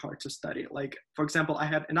very hard to study. Like, for example, I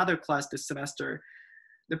had another class this semester.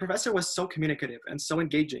 The professor was so communicative and so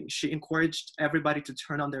engaging. She encouraged everybody to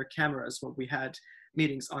turn on their cameras when we had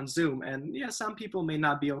meetings on Zoom. And yeah, some people may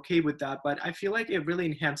not be okay with that, but I feel like it really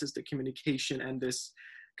enhances the communication and this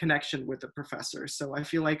connection with the professor. So I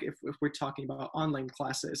feel like if we're talking about online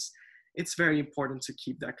classes, it's very important to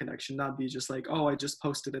keep that connection, not be just like, oh, I just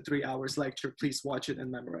posted a 3 hours lecture, please watch it and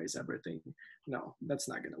memorize everything. No, that's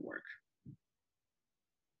not going to work.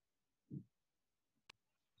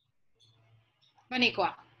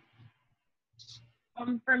 Vaniqua.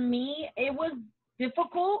 For me, it was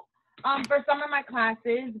difficult for some of my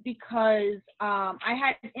classes because I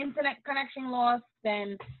had internet connection loss,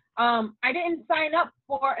 and I didn't sign up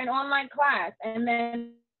for an online class. And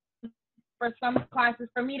then for some classes,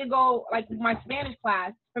 for me to go, like my Spanish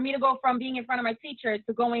class, for me to go from being in front of my teacher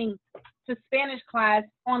to going to Spanish class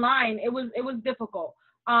online, it was difficult.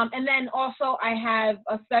 And then also I have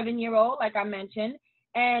a 7-year-old, like I mentioned,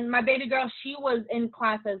 and my baby girl, she was in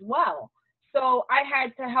class as well. So I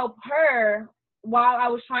had to help her while I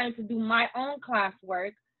was trying to do my own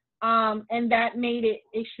classwork, and that made it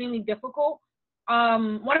extremely difficult.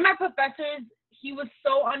 One of my professors, he was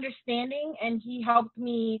so understanding, and he helped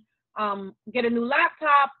me get a new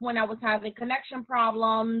laptop when I was having connection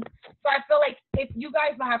problems. So I feel like if you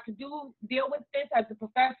guys have to deal with this as a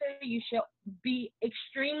professor, you should be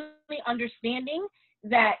extremely understanding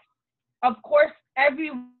that, of course,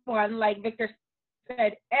 everyone, like Viktor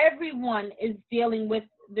said, everyone is dealing with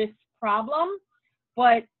this problem.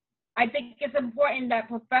 But I think it's important that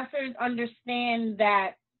professors understand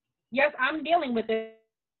that, yes, I'm dealing with it,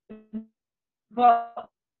 but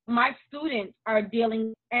my students are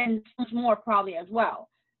dealing, and much more probably as well.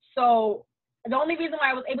 So the only reason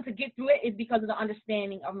why I was able to get through it is because of the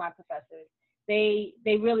understanding of my professors. They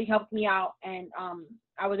really helped me out, and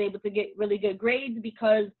I was able to get really good grades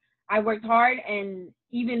because I worked hard. And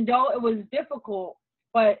even though it was difficult,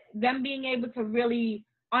 but them being able to really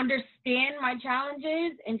understand my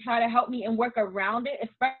challenges and try to help me and work around it,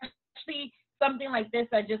 especially something like this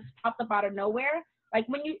that just popped up out of nowhere. Like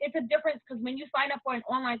it's a difference, because when you sign up for an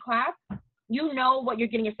online class, you know what you're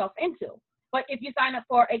getting yourself into. But if you sign up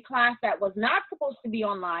for a class that was not supposed to be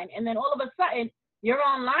online, and then all of a sudden you're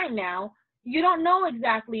online now, you don't know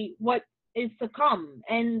exactly what is to come.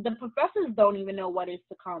 And the professors don't even know what is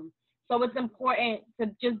to come. So it's important to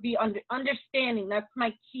just be understanding. That's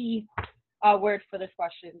my key word for this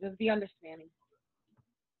question. Just be understanding.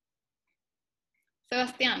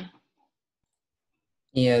 Sebastian.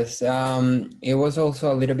 Yes, it was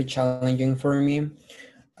also a little bit challenging for me.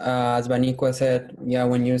 as Vaniqua said, yeah,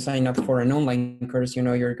 when you sign up for an online course, you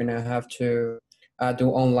know, you're going to have to do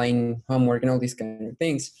online homework and all these kind of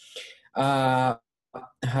things.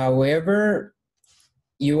 However,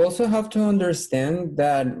 you also have to understand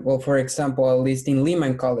that, well, for example, at least in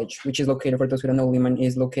Lehman College, which is located, for those who don't know, Lehman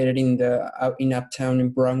is located in uptown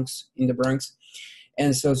in the Bronx.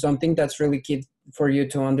 And so something that's really key for you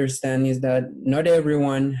to understand is that not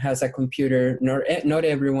everyone has a computer, not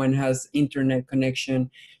everyone has internet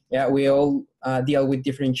connection. Yeah, we all deal with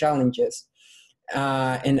different challenges.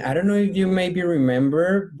 And I don't know if you maybe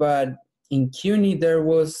remember, but in CUNY there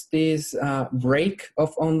was this break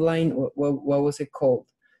of online, what was it called?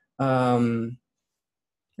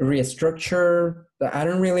 Restructure, I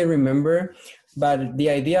don't really remember, but the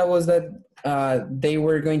idea was that they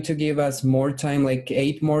were going to give us more time, like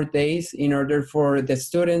 8 more days, in order for the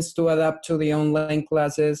students to adapt to the online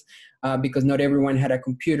classes, because not everyone had a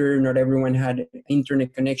computer, not everyone had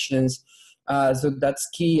internet connections. So that's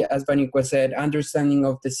key, as Vaniqua said, understanding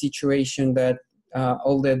of the situation that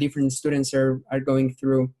all the different students are going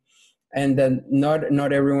through, and then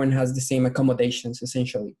not everyone has the same accommodations,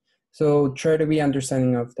 essentially. So try to be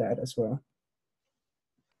understanding of that as well.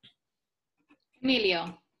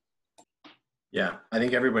 Emilio. Yeah, I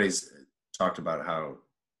think everybody's talked about how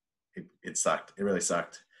it sucked. It really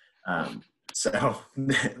sucked. So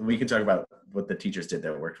we can talk about what the teachers did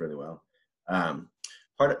that worked really well.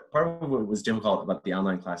 Part of what was difficult about the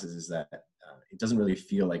online classes is that it doesn't really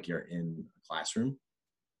feel like you're in a classroom.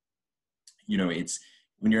 You know, it's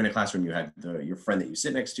when you're in a classroom, you have your friend that you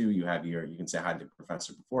sit next to, you can say hi to the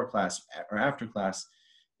professor before class or after class.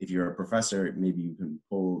 If you're a professor, maybe you can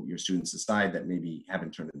pull your students aside that maybe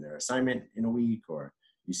haven't turned in their assignment in a week, or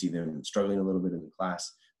you see them struggling a little bit in the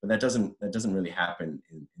class. But that doesn't really happen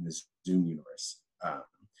in this Zoom universe.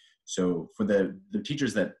 So for the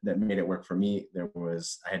teachers that made it work for me,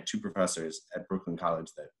 I had 2 professors at Brooklyn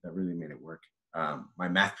College that really made it work. My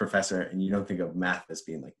math professor, and you don't think of math as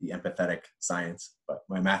being like the empathetic science, but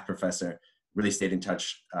my math professor really stayed in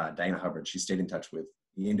touch. Diana Hubbard, she stayed in touch with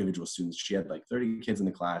the individual students. She had like 30 kids in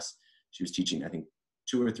the class. She was teaching, I think,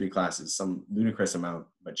 2 or 3 classes, some ludicrous amount,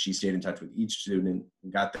 but she stayed in touch with each student,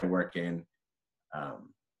 got their work in,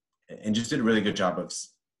 and just did a really good job of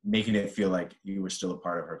making it feel like you were still a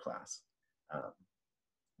part of her class.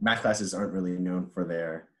 Math classes aren't really known for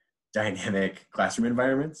their dynamic classroom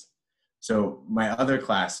environments. So my other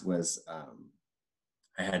class was,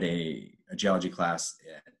 I had a geology class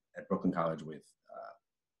at Brooklyn College with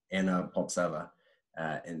Anna Poltseva.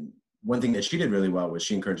 And one thing that she did really well was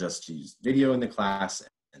she encouraged us to use video in the class,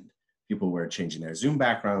 and people were changing their Zoom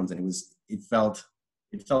backgrounds, and it felt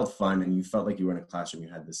fun, and you felt like you were in a classroom. You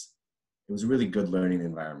had it was a really good learning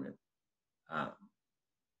environment.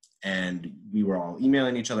 And we were all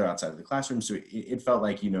emailing each other outside of the classroom. So it felt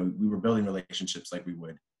like, you know, we were building relationships like we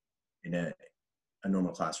would in a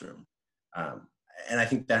normal classroom. And I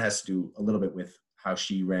think that has to do a little bit with how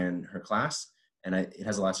she ran her class. And it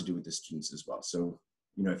has a lot to do with the students as well. So,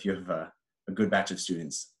 you know, if you have a good batch of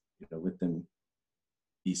students, you know, let them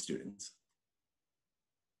be students.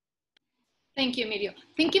 Thank you, Emilio.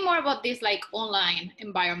 Thinking more about this like online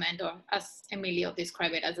environment, or as Emilio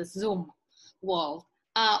described it, as a Zoom world,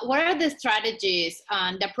 what are the strategies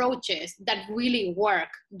and approaches that really work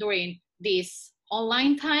during these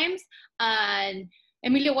online times? And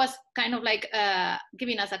Emilio was kind of like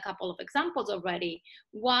giving us a couple of examples already.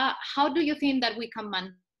 How do you think that we can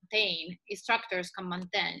maintain, instructors can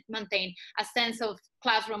maintain a sense of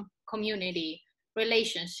classroom community,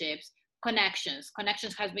 relationships, connections?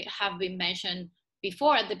 Connections have been mentioned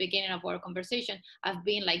before at the beginning of our conversation as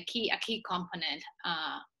being like a key component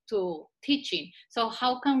to teaching. So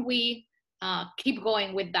how can we keep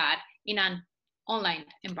going with that in an online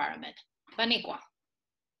environment? Vaniqua.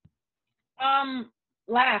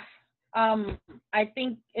 Laugh. I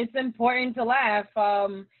think it's important to laugh.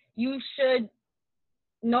 You should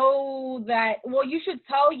know that, well, you should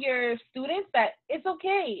tell your students that it's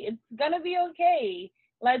okay. It's gonna be okay.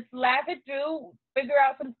 Let's laugh it through, figure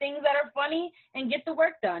out some things that are funny, and get the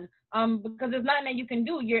work done. Because there's nothing that you can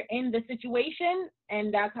do. You're in the situation,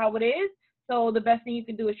 and that's how it is. So the best thing you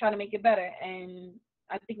can do is try to make it better. And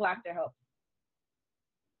I think laughter helps.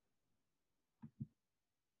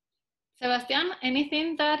 Sebastian,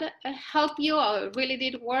 anything that helped you or really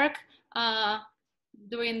did work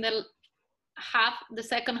during the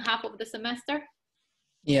second half of the semester?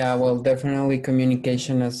 Yeah, well, definitely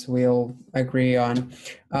communication, as we all agree on.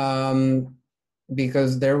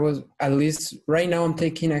 Because there was, at least right now I'm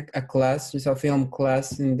taking a class, just a film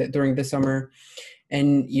class during the summer,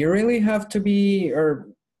 and you really have to be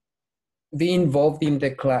involved in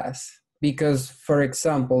the class. Because, for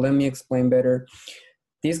example, let me explain better.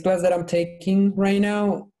 This class that I'm taking right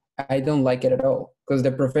now, I don't like it at all, because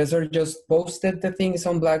the professor just posted the things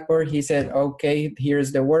on Blackboard. He said, okay,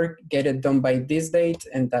 here's the work, get it done by this date,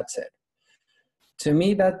 and that's it. To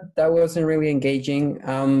me, that wasn't really engaging.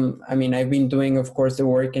 I mean, I've been doing, of course, the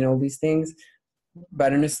work and all these things,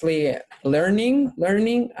 but honestly, learning,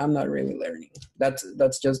 I'm not really learning.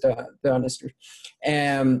 That's just the honest truth.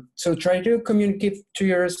 So try to communicate to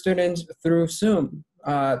your students through Zoom.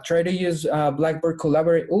 Try to use Blackboard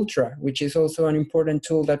Collaborate Ultra, which is also an important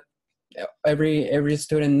tool that every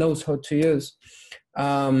student knows how to use.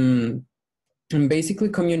 And basically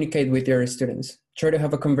communicate with your students. Try to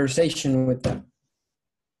have a conversation with them.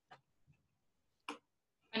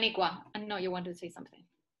 Vaniqua, I know you want to say something.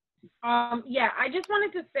 Yeah, I just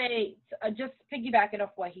wanted to say, just piggybacking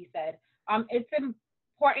off what he said. It's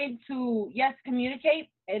important to, yes, communicate.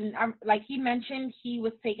 And like he mentioned, he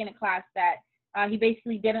was taking a class that he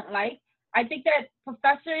basically didn't like. I think that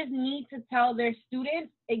professors need to tell their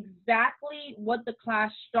students exactly what the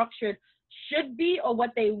class structure should be or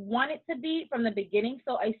what they want it to be from the beginning,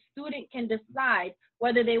 so a student can decide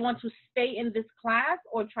whether they want to stay in this class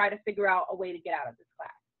or try to figure out a way to get out of this class.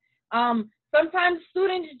 Sometimes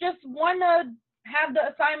students just want to have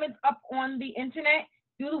the assignments up on the internet,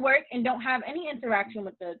 do the work, and don't have any interaction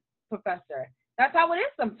with the professor. That's how it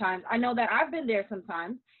is sometimes. I know that I've been there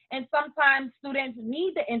sometimes, and sometimes students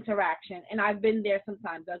need the interaction, and I've been there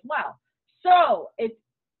sometimes as well. So it's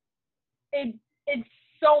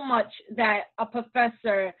so much that a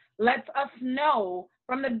professor lets us know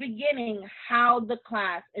from the beginning how the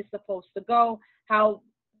class is supposed to go, how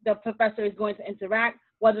the professor is going to interact,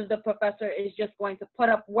 whether the professor is just going to put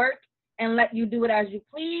up work and let you do it as you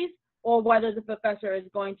please, or whether the professor is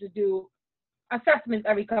going to do assessments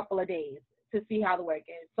every couple of days to see how the work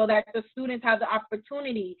is, so that the students have the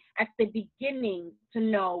opportunity at the beginning to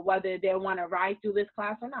know whether they want to ride through this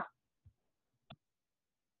class or not.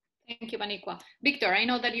 Thank you, Vaniqua. Viktor, I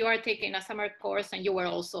know that you are taking a summer course and you were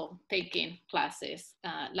also taking classes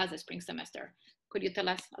last spring semester. Could you tell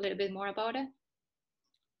us a little bit more about it?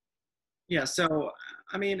 Yeah, so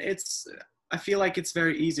I mean, I feel like it's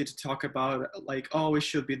very easy to talk about like, oh, it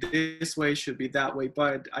should be this way, it should be that way,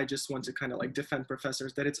 but I just want to kind of like defend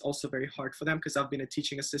professors that it's also very hard for them, because I've been a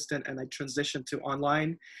teaching assistant and I transitioned to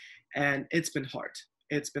online, and it's been hard.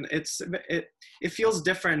 It feels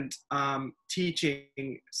different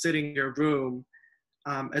teaching, sitting in your room,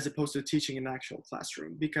 as opposed to teaching in an actual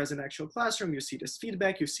classroom, because in an actual classroom, you see this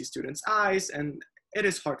feedback, you see students' eyes, and it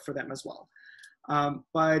is hard for them as well.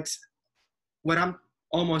 But what I'm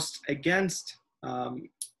almost against,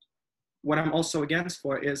 what I'm also against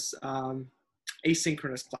for is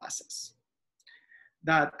asynchronous classes.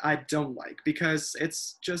 That I don't like, because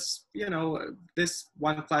it's just, you know, this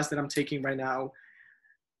one class that I'm taking right now,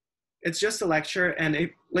 it's just a lecture, and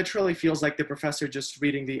it literally feels like the professor just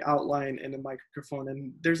reading the outline in the microphone,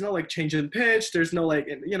 and there's no like change in pitch, there's no like,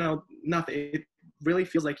 you know, nothing. It really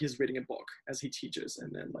feels like he's reading a book as he teaches,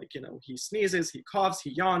 and then like, you know, he sneezes, he coughs, he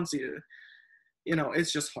yawns, you know,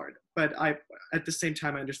 it's just hard. But at the same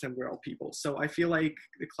time, I understand we're all people. So I feel like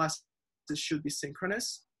the classes should be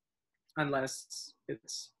synchronous, unless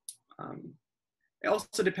it's, it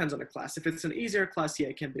also depends on the class. If it's an easier class, yeah,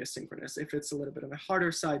 it can be asynchronous. If it's a little bit on the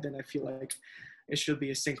harder side, then I feel like it should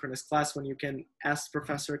be a synchronous class when you can ask the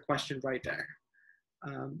professor a question right there.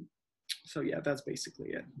 So yeah, that's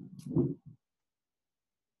basically it.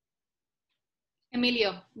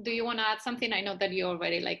 Emilio, do you want to add something? I know that you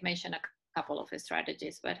already like mentioned a couple of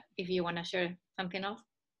strategies, but if you want to share something else.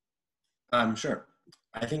 Sure.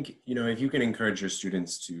 I think, you know, if you can encourage your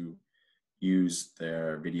students to use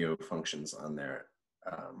their video functions on their,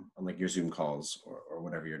 on like your Zoom calls or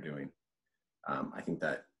whatever you're doing, I think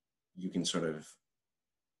that you can sort of,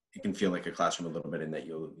 it can feel like a classroom a little bit, in that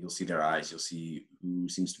you'll see their eyes, you'll see who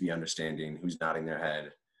seems to be understanding, who's nodding their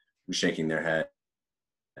head, who's shaking their head.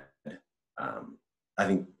 I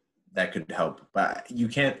think that could help, but you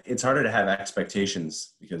can't, it's harder to have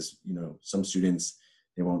expectations, because, you know, some students,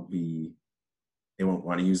 they won't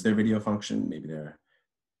want to use their video function. Maybe they're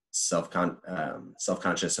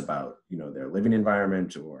self-conscious about, you know, their living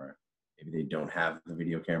environment, or maybe they don't have the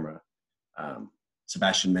video camera.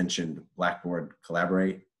 Sebastian mentioned Blackboard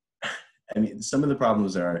Collaborate. I mean, some of the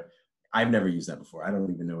problems are, I've never used that before. I don't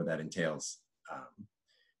even know what that entails.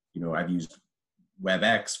 You know, I've used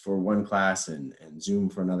WebEx for one class and Zoom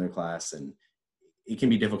for another class, and it can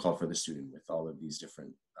be difficult for the student with all of these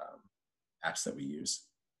different apps that we use.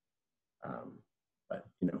 But,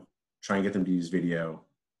 you know, try and get them to use video,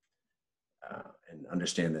 and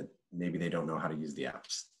understand that maybe they don't know how to use the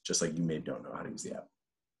apps, just like you may don't know how to use the app.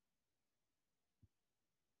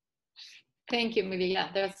 Thank you, Emilio. Yeah,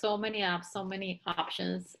 there are so many apps, so many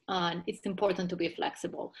options, and it's important to be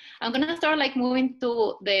flexible. I'm gonna start like moving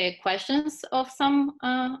to the questions of some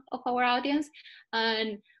of our audience.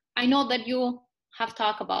 And I know that you have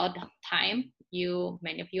talked about time.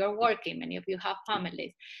 Many of you are working, many of you have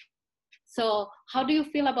families. So how do you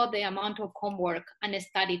feel about the amount of homework and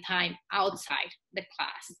study time outside the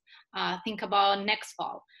class? Think about next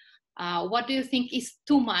fall. What do you think is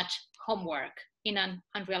too much homework in an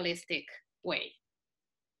unrealistic way?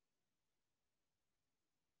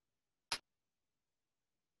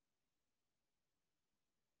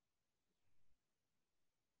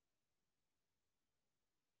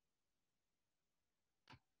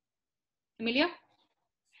 Emilio?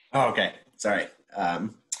 Oh, okay. Sorry.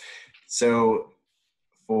 So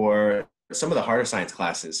for some of the harder science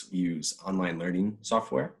classes, we use online learning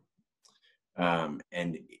software.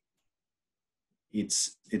 And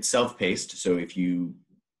it's self-paced. So if you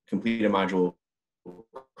complete a module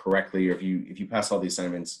correctly, or if you pass all the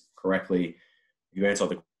assignments correctly, you answer all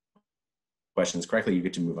the questions correctly, you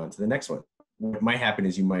get to move on to the next one. What might happen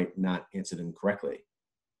is you might not answer them correctly.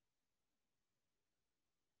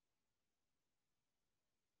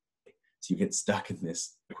 So you get stuck in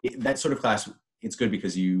this. That sort of class, it's good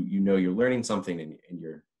because you know you're learning something and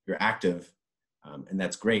you're active, and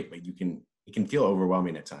that's great. But it can feel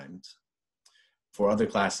overwhelming at times. For other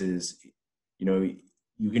classes, you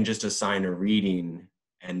can just assign a reading,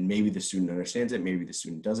 and maybe the student understands it, maybe the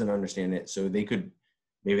student doesn't understand it. So maybe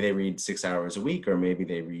they read 6 hours a week, or maybe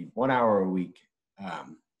they read 1 hour a week.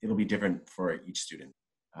 It'll be different for each student.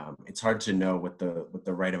 It's hard to know what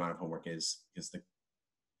the right amount of homework is, because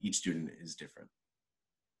each student is different.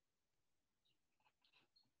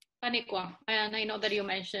 Vaniqua, and I know that you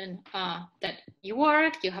mentioned that you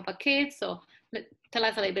work, you have a kid, so tell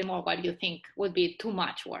us a little bit more what you think would be too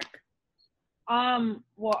much work.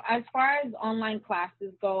 Well, as far as online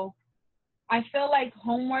classes go, I feel like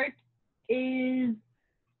homework is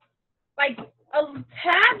like a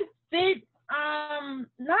tad bit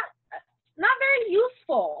not very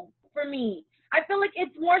useful for me. I feel like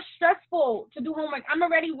it's more stressful to do homework. I'm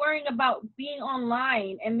already worrying about being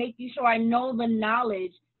online and making sure I know the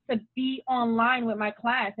knowledge to be online with my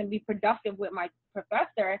class and be productive with my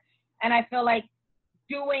professor. And I feel like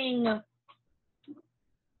doing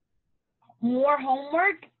more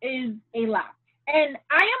homework is a lot. And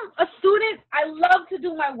I am a student. I love to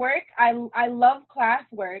do my work. I love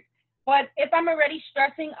classwork. But if I'm already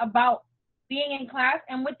stressing about being in class,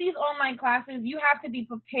 and with these online classes, you have to be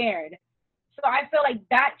prepared. So I feel like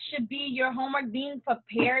that should be your homework, being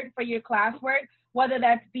prepared for your classwork, whether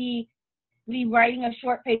that's be writing a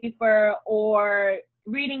short paper or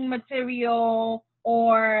reading material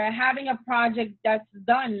or having a project that's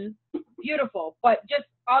done, beautiful. But just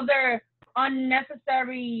other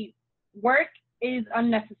unnecessary work is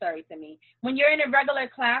unnecessary to me. When you're in a regular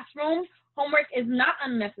classroom, homework is not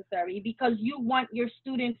unnecessary because you want your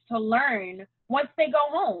students to learn once they go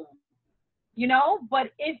home.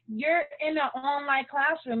 But if you're in an online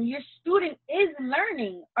classroom, your student is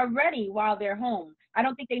learning already while they're home. I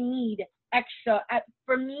don't think they need extra.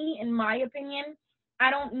 For me, in my opinion,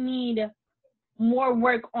 I don't need more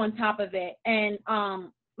work on top of it. And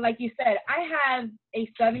like you said, I have a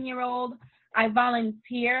 7-year-old. I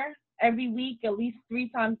volunteer every week, at least 3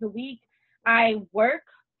 times a week. I work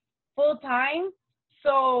full time.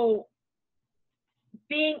 So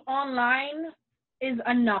being online is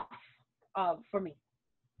enough for me.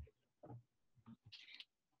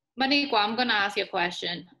 Vaniqua, I'm gonna ask you a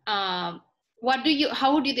question. How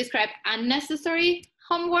would you describe unnecessary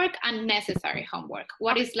homework and necessary homework?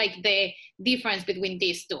 What is like the difference between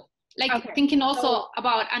these two? Thinking also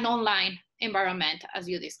about an online environment as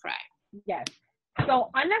you described. Yes.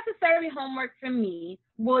 So unnecessary homework for me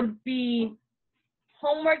would be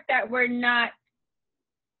homework that is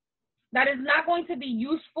not going to be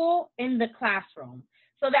useful in the classroom.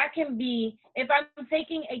 So that can be, if I'm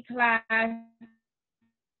taking a class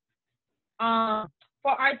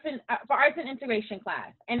for arts and integration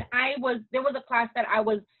class, and there was a class that I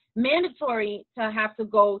was mandatory to have to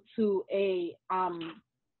go to a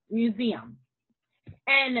museum.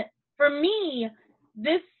 And for me,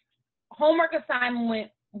 this homework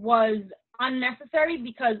assignment was unnecessary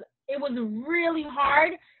because it was really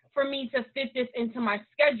hard for me to fit this into my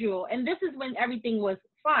schedule. And this is when everything was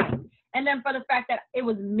fine. And then for the fact that it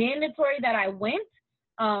was mandatory that I went,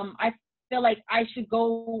 I feel like I should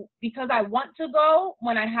go because I want to go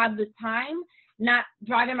when I have the time, not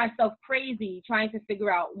driving myself crazy trying to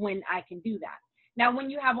figure out when I can do that. Now, when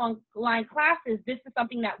you have online classes, this is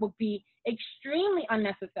something that would be extremely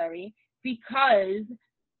unnecessary because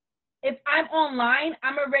if I'm online,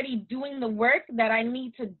 I'm already doing the work that I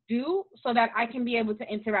need to do so that I can be able to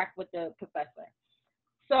interact with the professor.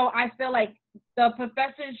 So I feel like the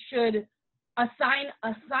professors should assign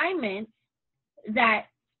assignments that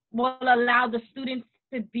will allow the students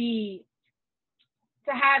to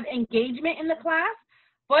have engagement in the class,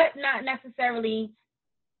 but not necessarily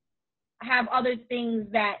have other things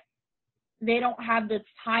that they don't have the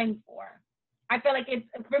time for. I feel like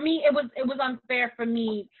for me, it was unfair for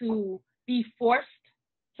me to be forced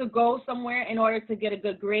to go somewhere in order to get a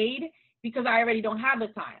good grade because I already don't have the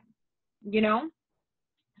time, you know?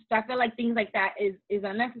 So I feel like things like that is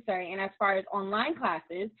unnecessary. And as far as online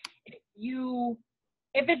classes, if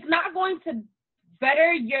it's not going to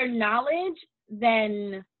better your knowledge,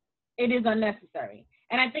 then it is unnecessary.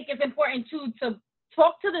 And I think it's important too to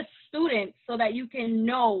talk to the students so that you can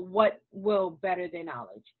know what will better their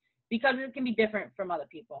knowledge, because it can be different from other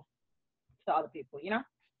people to other people, you know?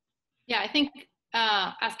 Yeah, I think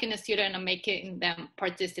asking a student and making them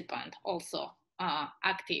participant also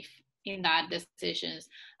active in that decisions.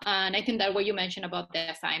 And I think that what you mentioned about the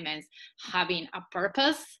assignments, having a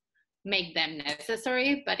purpose, make them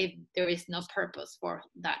necessary, but if there is no purpose for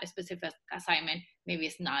that specific assignment, maybe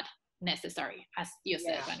it's not necessary, as you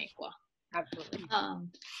said, Vaniqua. Absolutely.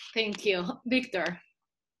 Thank you. Viktor.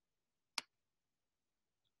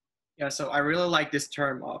 Yeah, so I really like this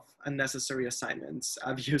term of unnecessary assignments.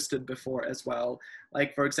 I've used it before as well.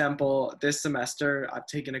 Like, for example, this semester, I've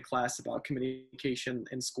taken a class about communication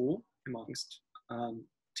in school amongst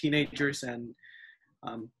teenagers and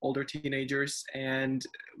older teenagers. And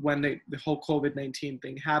when the whole COVID-19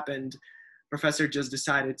 thing happened, professor just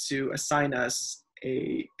decided to assign us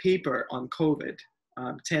a paper on COVID,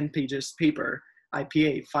 10 pages paper,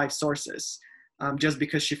 IPA, 5 sources. Just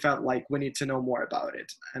because she felt like we need to know more about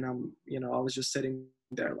it. And I was just sitting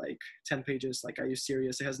there like 10 pages, like, are you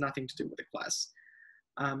serious? It has nothing to do with the class.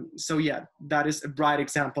 So yeah, that is a bright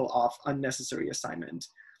example of unnecessary assignment.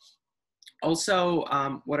 Also,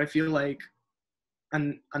 what I feel like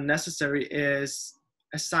unnecessary is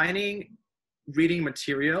assigning reading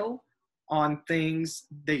material on things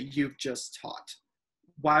that you've just taught.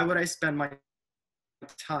 Why would I spend my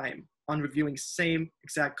time on reviewing same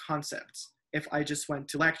exact concepts if I just went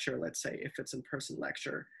to lecture, let's say, if it's in-person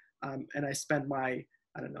lecture, and I spend my,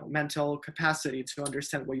 mental capacity to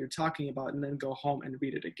understand what you're talking about and then go home and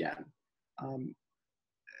read it again.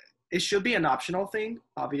 It should be an optional thing,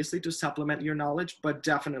 obviously, to supplement your knowledge, but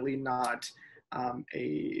definitely not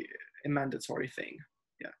a mandatory thing.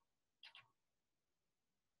 Yeah.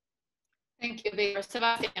 Thank you, Viktor.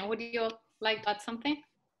 Sebastian, would you like to add something?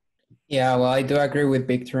 Yeah, well, I do agree with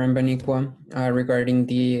Viktor and Vaniqua regarding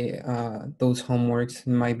those homeworks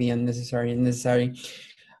might be unnecessary and necessary.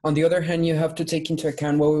 On the other hand, you have to take into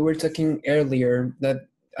account what we were talking earlier, that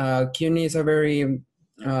CUNY is a very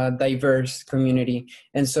diverse community.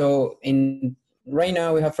 And so right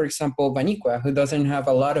now we have, for example, Vaniqua, who doesn't have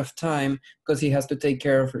a lot of time because he has to take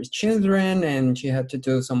care of his children and she had to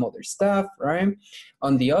do some other stuff, right?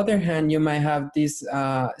 On the other hand, you might have this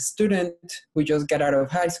student who just got out of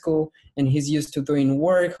high school and he's used to doing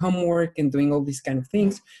homework, and doing all these kind of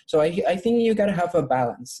things. So I think you gotta have a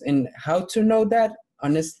balance. And how to know that?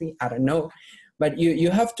 Honestly, I don't know. But you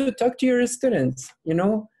have to talk to your students,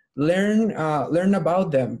 learn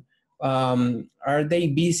about them. Are they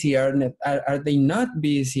busy? Are they not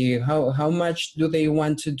busy? How much do they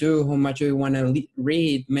want to do? How much do they want to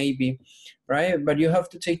read, maybe, right? But you have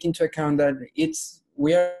to take into account that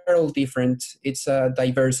we are all different. It's a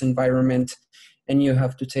diverse environment, and you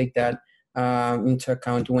have to take that into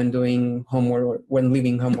account when doing homework or when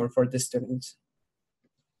leaving homework for the students.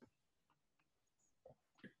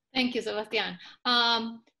 Thank you, Sebastian.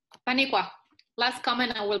 Vaniqua, last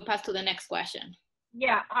comment and we'll pass to the next question.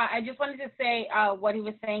 Yeah, I just wanted to say what he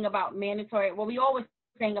was saying about mandatory. Well, we always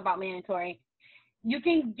saying about mandatory. You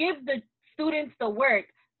can give the students the work,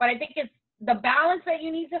 but I think it's the balance that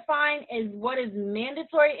you need to find is what is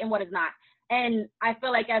mandatory and what is not. And I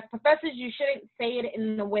feel like as professors, you shouldn't say it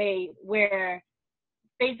in a way where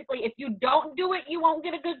basically if you don't do it, you won't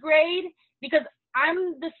get a good grade, because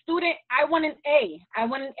I'm the student, I want an A. I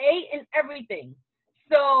want an A in everything.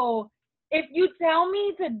 So if you tell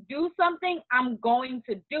me to do something, I'm going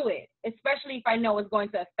to do it, especially if I know it's going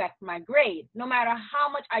to affect my grade. No matter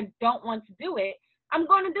how much I don't want to do it, I'm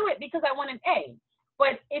going to do it because I want an A.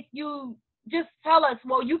 But if you just tell us,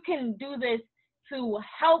 well, you can do this to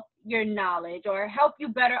help your knowledge or help you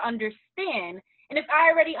better understand, and if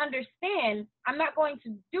I already understand, I'm not going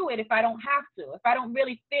to do it if I don't have to, if I don't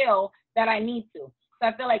really feel that I need to. So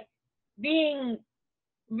I feel like being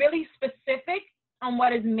really specific on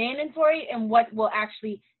what is mandatory and what will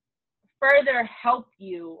actually further help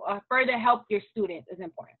you, further help your students is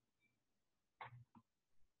important.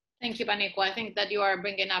 Thank you, Vaniqua. I think that you are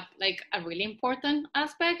bringing up like a really important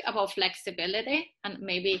aspect about flexibility and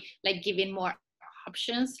maybe like giving more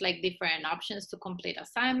options, like different options to complete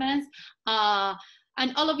assignments.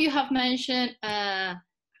 And all of you have mentioned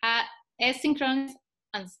asynchronous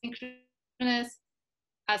and synchronous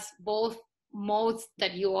as both modes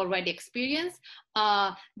that you already experience.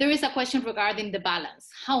 There is a question regarding the balance.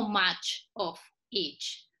 How much of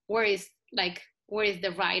each? Where is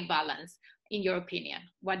the right balance in your opinion?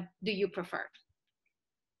 What do you prefer?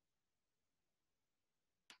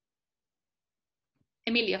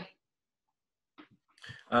 Emilio.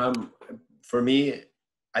 For me,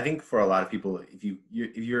 I think for a lot of people, if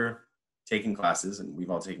you're taking classes, and we've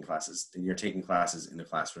all taken classes, then you're taking classes in the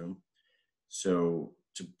classroom. So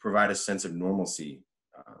to provide a sense of normalcy,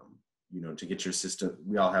 to get your system,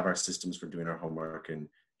 we all have our systems for doing our homework and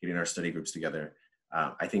getting our study groups together.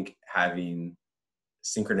 I think having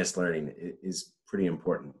synchronous learning is pretty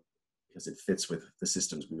important because it fits with the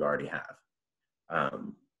systems we already have.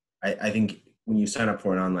 I think when you sign up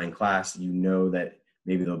for an online class, you know that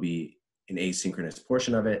maybe there'll be an asynchronous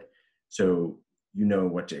portion of it, so you know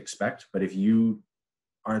what to expect. But if you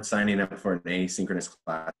aren't signing up for an asynchronous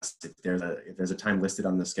class, if there's a time listed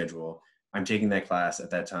on the schedule, I'm taking that class at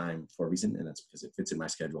that time for a reason, and that's because it fits in my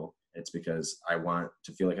schedule. It's because I want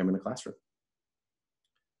to feel like I'm in a classroom.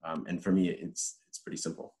 And for me, it's pretty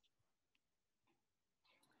simple.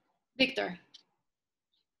 Viktor.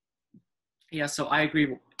 Yeah, so I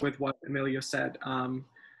agree with what Emilio said.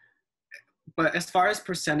 But as far as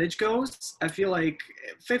percentage goes, I feel like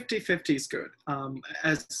 50-50 is good.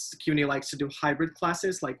 As CUNY likes to do hybrid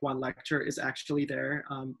classes, like one lecture is actually there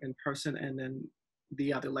in person, and then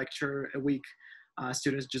the other lecture a week,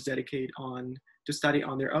 students just dedicate to study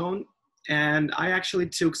on their own. And I actually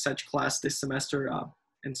took such class this semester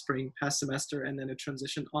in spring, past semester, and then it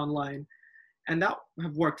transitioned online. And that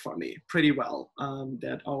have worked for me pretty well,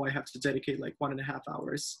 I have to dedicate like 1.5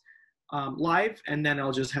 hours live, and then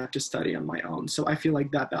I'll just have to study on my own. So I feel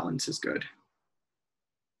like that balance is good.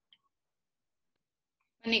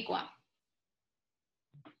 Vaniqua.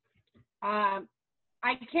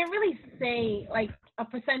 I can't really say like a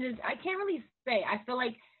percentage. I can't really say. I feel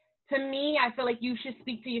like, to me, I feel like you should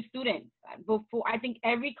speak to your students. I think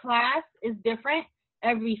every class is different.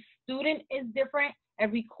 Every student is different.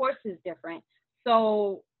 Every course is different.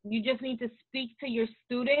 So you just need to speak to your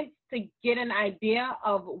students to get an idea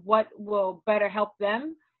of what will better help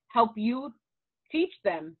them, help you teach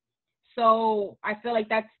them. So I feel like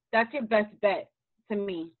that's your best bet to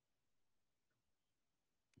me.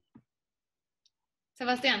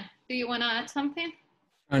 Sebastian, do you want to add something?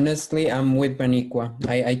 Honestly, I'm with Vaniqua.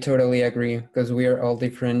 I totally agree, because we are all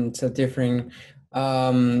different. So different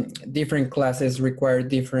classes require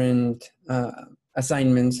different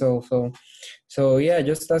assignments also. So yeah,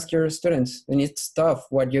 just ask your students. And it's tough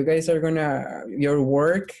what you guys are your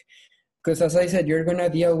work, because as I said, you're gonna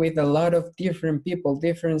deal with a lot of different people,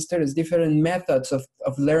 different students, different methods of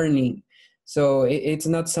learning. So it's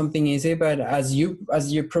not something easy, but as you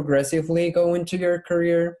progressively go into your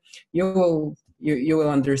career, you will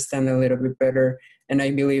understand a little bit better. And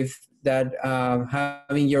I believe that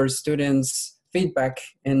having your students' feedback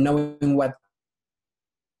and knowing what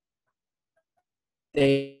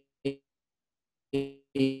they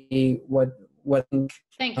what.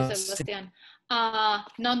 Thank you, Sebastian.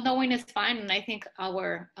 Not knowing is fine, and I think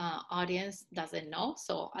our audience doesn't know.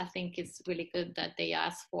 So I think it's really good that they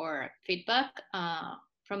ask for feedback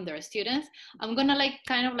from their students. I'm gonna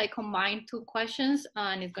kind of combine two questions,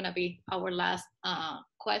 and it's gonna be our last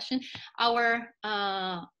question. Our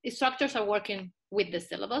instructors are working with the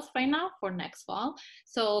syllabus right now for next fall.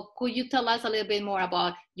 So could you tell us a little bit more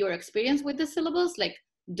about your experience with the syllabus? Like,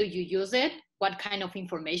 do you use it? What kind of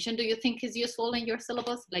information do you think is useful in your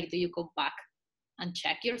syllabus? Like, do you go back and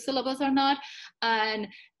check your syllabus or not? And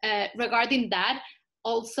regarding that,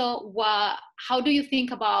 also, how do you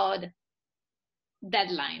think about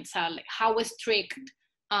deadlines? How strict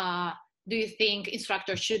do you think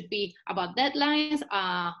instructors should be about deadlines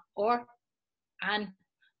and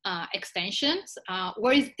extensions?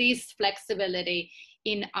 Where is this flexibility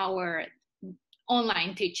in our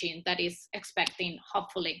online teaching that is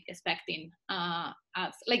hopefully expecting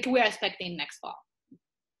us, like we're expecting next fall?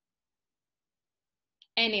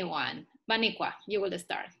 Anyone? Vaniqua, you will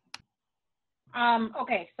start.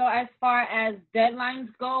 Okay, so as far as deadlines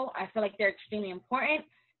go, I feel like they're extremely important.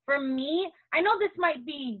 For me, I know this might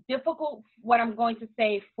be difficult, what I'm going to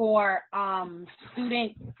say, for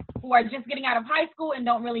students who are just getting out of high school and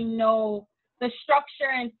don't really know the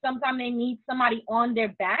structure, and sometimes they need somebody on their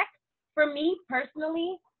back. for me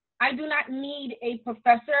personally, I do not need a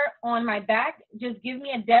professor on my back. Just give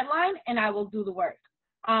me a deadline and I will do the work.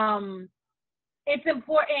 It's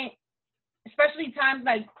important, especially times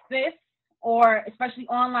like this, or especially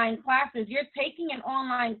online classes. You're taking an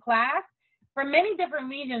online class for many different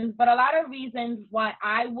reasons, but a lot of reasons why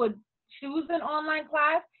I would choose an online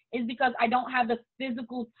class is because I don't have the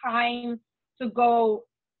physical time to go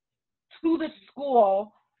to the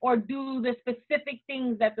school or do the specific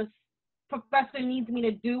things that the professor needs me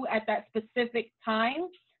to do at that specific time.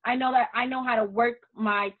 I know that I know how to work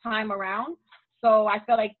my time around. So I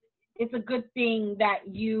feel like it's a good thing that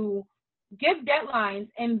you give deadlines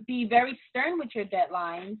and be very stern with your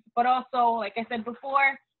deadlines, but also, like I said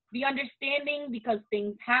before, be understanding because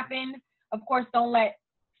things happen. Of course, don't let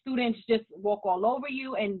students just walk all over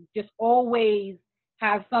you and just always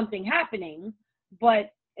have something happening,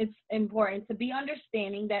 but it's important to be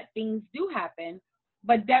understanding that things do happen,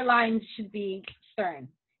 but deadlines should be stern.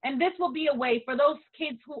 And this will be a way for those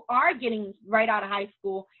kids who are getting right out of high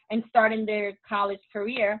school and starting their college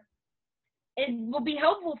career. It will be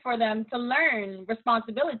helpful for them to learn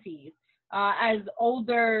responsibilities. As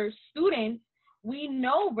older students, we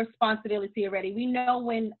know responsibility already. We know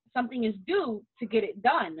when something is due to get it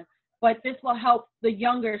done. But this will help the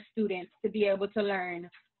younger students to be able to learn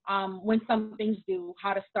when something's due,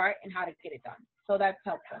 how to start and how to get it done. So that's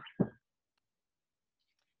helpful.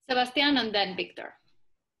 Sebastian and then Viktor.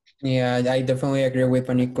 Yeah, I definitely agree with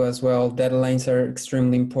Vaniqua as well. Deadlines are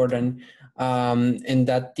extremely important. And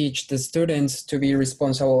that teach the students to be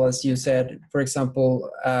responsible, as you said. For example,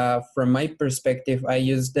 from my perspective, I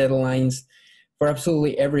use deadlines for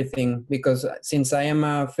absolutely everything because since I am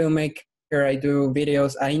a filmmaker, I do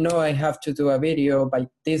videos. I know I have to do a video by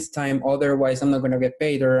this time, otherwise I'm not going to get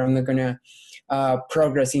paid or I'm not going to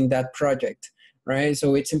progress in that project, right?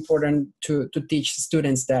 So it's important to teach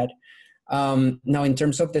students that. Now, in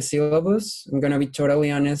terms of the syllabus, I'm going to be totally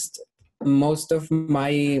honest. Most of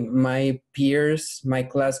my peers, my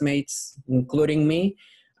classmates, including me,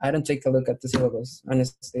 I don't take a look at the syllabus,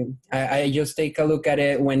 honestly. I just take a look at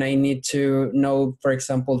it when I need to know, for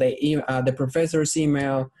example, the professor's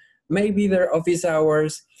email, maybe their office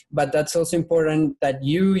hours, but that's also important that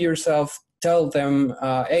you yourself tell them,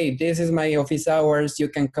 hey, this is my office hours, you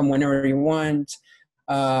can come whenever you want,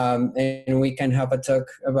 and we can have a talk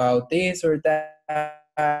about this or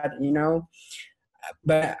that, you know.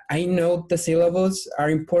 But I know the syllables are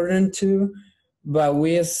important too, but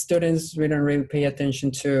we as students, we don't really pay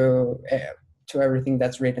attention to everything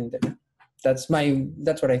that's written there. That's what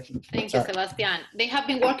I think. Thank you, Sebastian. They have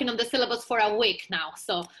been working on the syllabus for a week now,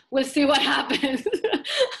 so we'll see what happens.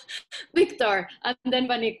 Viktor, and then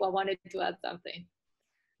Vaniqua wanted to add something.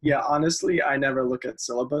 Yeah, honestly, I never look at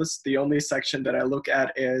syllabus. The only section that I look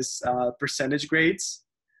at is percentage grades.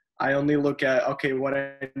 I only look at, okay, what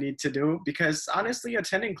I need to do, because honestly,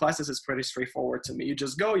 attending classes is pretty straightforward to me. You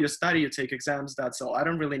just go, you study, you take exams, that's all. I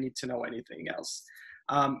don't really need to know anything else.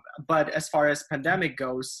 But as far as pandemic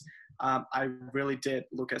goes, I really did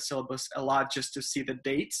look at syllabus a lot just to see the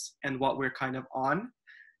dates and what we're kind of on.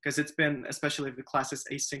 Because it's been, especially if the class is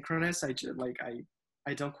asynchronous,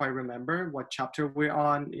 I don't quite remember what chapter we're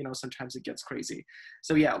on. You know, sometimes it gets crazy.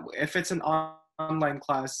 So yeah, if it's an online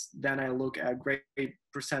class, then I look at grade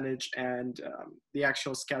percentage and the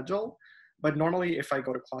actual schedule. But normally if I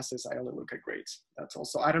go to classes, I only look at grades. That's all.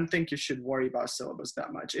 So I don't think you should worry about syllabus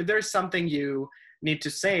that much. If there's something you need to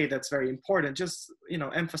say that's very important, just, you know,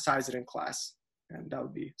 emphasize it in class, and that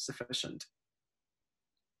would be sufficient.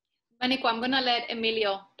 Vaniqua, I'm gonna let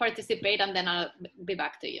Emilio participate and then I'll be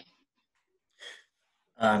back to you.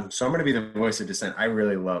 So I'm going to be the voice of dissent. I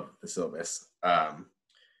really love the syllabus.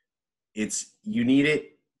 You need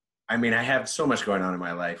it. I mean, I have so much going on in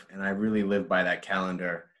my life and I really live by that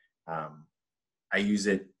calendar. I use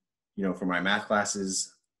it, you know, for my math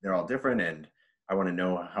classes. They're all different and I want to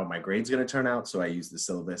know how my grade's going to turn out. So I use the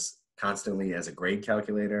syllabus constantly as a grade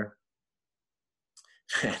calculator.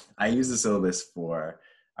 I use the syllabus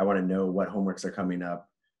I want to know what homeworks are coming up.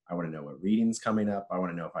 I want to know what reading's coming up. I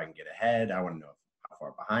want to know if I can get ahead. I want to know how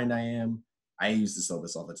far behind I am. I use the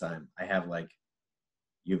syllabus all the time. I have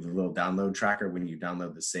you have the little download tracker when you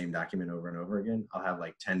download the same document over and over again. I'll have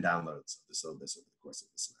 10 downloads of the syllabus over the course of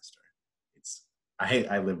the semester.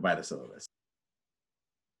 I live by the syllabus.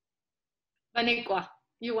 Vaniqua,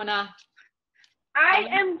 you wanna? I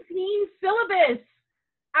am team syllabus.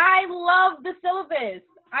 I love the syllabus.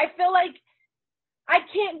 I feel like I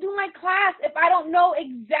can't do my class if I don't know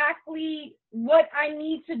exactly what I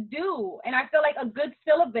need to do. And I feel like a good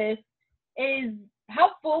syllabus is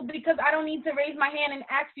helpful because I don't need to raise my hand and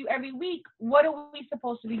ask you every week, what are we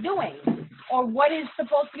supposed to be doing? or what is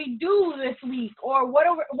supposed to be due this week, or what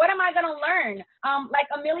am I gonna learn? Like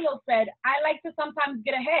Emilio said, I like to sometimes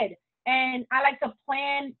get ahead, and I like to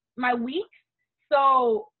plan my weeks.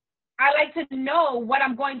 So I like to know what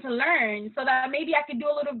I'm going to learn, so that maybe I could do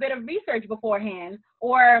a little bit of research beforehand,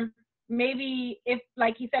 or maybe if,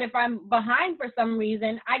 like he said, if I'm behind for some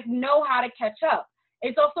reason, I know how to catch up.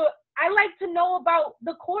 It's also, I like to know about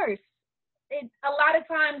the course. A lot of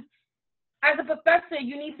times, as a professor,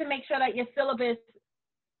 you need to make sure that your syllabus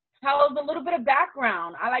tells a little bit of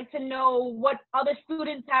background. I like to know what other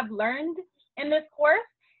students have learned in this course,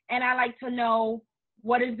 and I like to know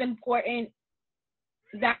what is important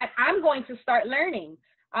that I'm going to start learning.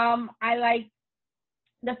 I like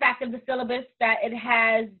the fact of the syllabus that it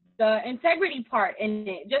has the integrity part in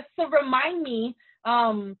it, just to remind me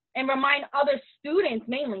and remind other students,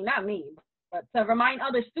 mainly, not me, but to remind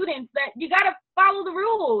other students that you got to follow the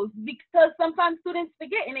rules, because sometimes students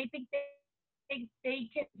forget and they think they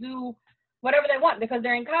can do whatever they want because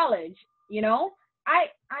they're in college, you know?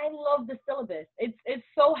 I love the syllabus. It's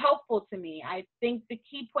so helpful to me. I think the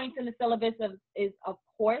key points in the syllabus is of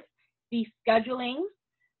course, the scheduling,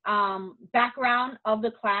 background of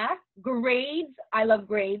the class, grades. I love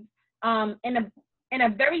grades, and a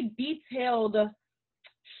very detailed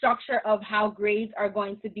structure of how grades are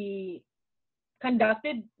going to be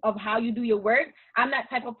conducted, of how you do your work. I'm that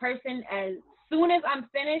type of person. As soon as I'm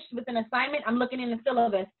finished with an assignment, I'm looking in the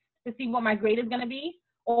syllabus to see what my grade is going to be.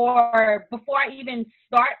 Or before I even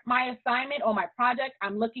start my assignment or my project,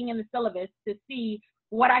 I'm looking in the syllabus to see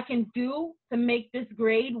what I can do to make this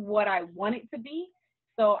grade what I want it to be.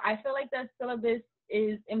 So I feel like the syllabus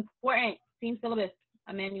is important. Team syllabus,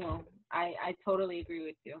 Emmanuel. I totally agree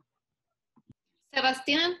with you.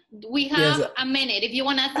 Sebastian, we have Yes. a minute. If you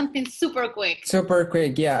want to add something super quick. Super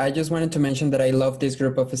quick, yeah. I just wanted to mention that I love this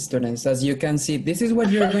group of students. As you can see, this is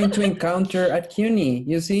what you're going to encounter at CUNY.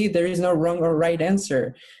 You see, there is no wrong or right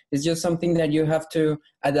answer. It's just something that you have to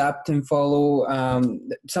adapt and follow,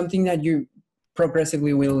 something that you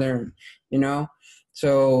progressively will learn, you know?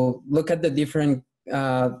 So look at the different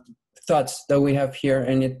thoughts that we have here,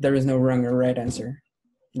 and there is no wrong or right answer.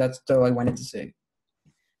 That's all I wanted to say.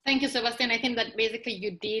 Thank you, Sebastian. I think that basically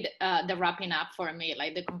you did the wrapping up for me,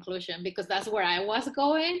 like the conclusion, because that's where I was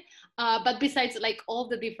going. But besides like all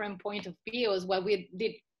the different point of views, what we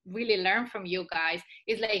did really learn from you guys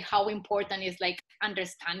is like how important is like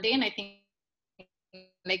understanding. I think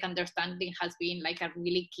like understanding has been like a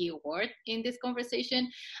really key word in this conversation,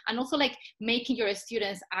 and also like making your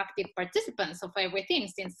students active participants of everything,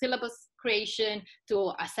 since syllabus creation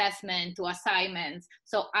to assessment to assignments.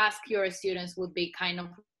 So ask your students would be kind of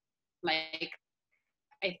like,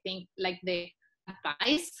 I think like the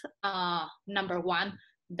advice number one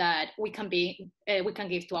that we can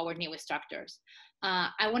give to our new instructors.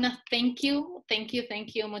 I want to thank you,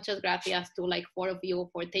 muchas gracias to like 4 of you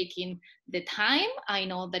for taking the time. I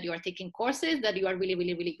know that you are taking courses, that you are really,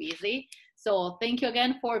 really, really busy. So thank you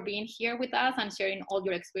again for being here with us and sharing all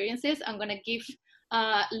your experiences. I'm gonna give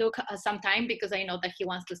Luke some time because I know that he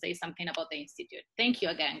wants to say something about the Institute. Thank you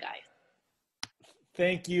again, guys.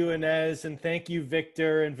 Thank you, Inés, and thank you,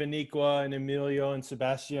 Viktor and Vaniqua and Emilio and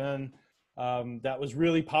Sebastian. That was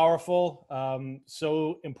really powerful,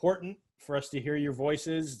 so important for us to hear your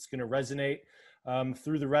voices. It's going to resonate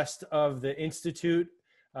through the rest of the Institute.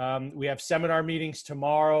 We have seminar meetings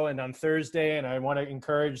tomorrow and on Thursday, and I want to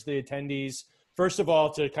encourage the attendees, first of all,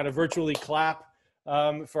 to kind of virtually clap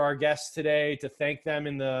for our guests today, to thank them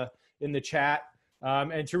in the chat,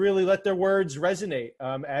 and to really let their words resonate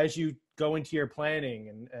as you go into your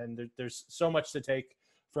planning. And there's so much to take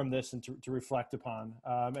from this and to reflect upon.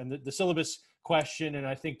 And the syllabus question, and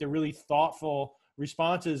I think the really thoughtful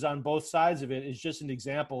responses on both sides of it, is just an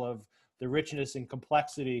example of the richness and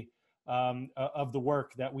complexity of the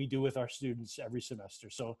work that we do with our students every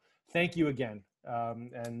semester. So thank you again.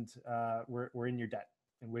 We're in your debt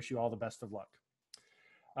and wish you all the best of luck.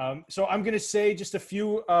 So I'm going to say just a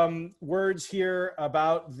few words here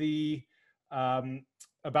about the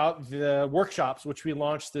workshops which we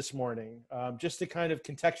launched this morning, just to kind of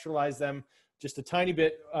contextualize them just a tiny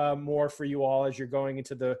bit more for you all as you're going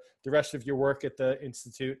into the rest of your work at the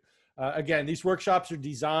Institute. Again, these workshops are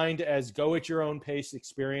designed as go-at-your-own-pace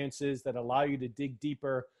experiences that allow you to dig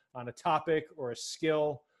deeper on a topic or a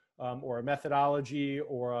skill or a methodology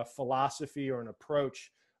or a philosophy or an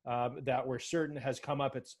approach that we're certain has come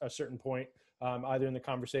up at a certain point, either in the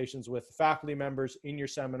conversations with faculty members in your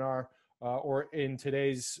seminar or in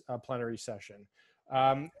today's plenary session.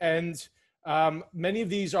 Many of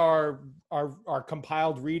these are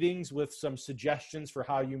compiled readings with some suggestions for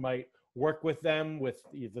how you might work with them, with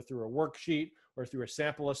either through a worksheet or through a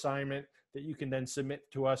sample assignment that you can then submit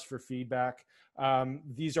to us for feedback.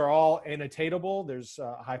 These are all annotatable. There's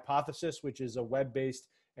Hypothesis, which is a web-based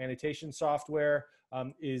annotation software,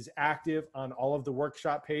 is active on all of the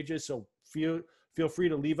workshop pages. So feel free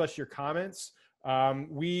to leave us your comments. And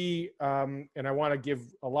I want to give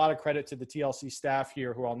a lot of credit to the TLC staff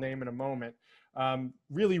here, who I'll name in a moment,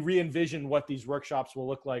 really re-envision what these workshops will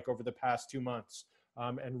look like over the past 2 months,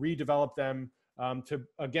 and redevelop them to,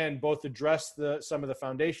 again, both address some of the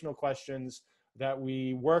foundational questions that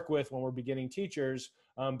we work with when we're beginning teachers,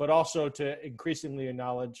 but also to increasingly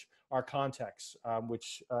acknowledge our contexts,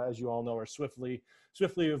 which, as you all know, are swiftly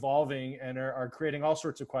evolving and are creating all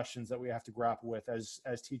sorts of questions that we have to grapple with as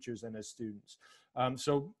teachers and as students.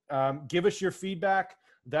 So give us your feedback.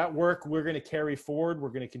 That work we're going to carry forward. We're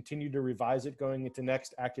going to continue to revise it going into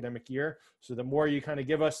next academic year. So the more you kind of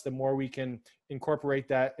give us, the more we can incorporate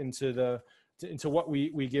that into what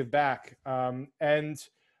we give back. Again,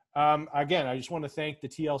 I just want to thank the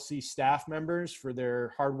TLC staff members for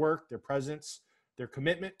their hard work, their presence, their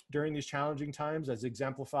commitment during these challenging times, as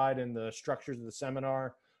exemplified in the structures of the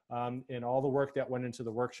seminar, and all the work that went into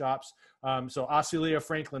the workshops. So Asilia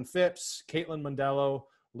Franklin Phipps, Caitlin Mondello,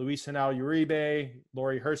 Luis Hanal Uribe,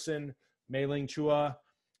 Lori Herson, Mei-Ling Chua,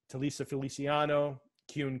 Talisa Feliciano,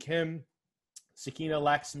 Kyun Kim, Sakina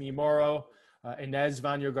Laxmi Moro, Inés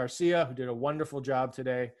Vañó García, who did a wonderful job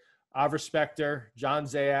today, Avra Spector, John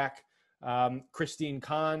Zayak, Christine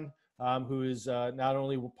Kahn, who is not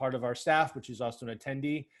only part of our staff, but she's also an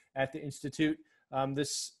attendee at the Institute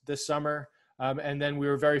this summer. And then we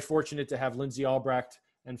were very fortunate to have Lindsay Albrecht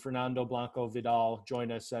and Fernando Blanco Vidal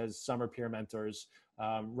join us as summer peer mentors,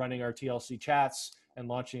 running our TLC chats and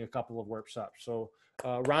launching a couple of workshops. So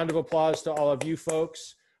round of applause to all of you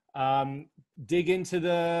folks. Dig into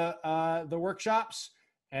the workshops,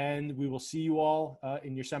 and we will see you all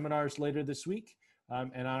in your seminars later this week,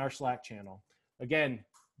 and on our Slack channel. Again,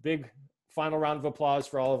 big final round of applause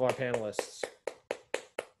for all of our panelists.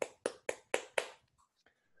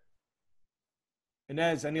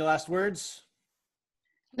 Inés, any last words?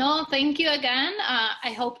 No, thank you again.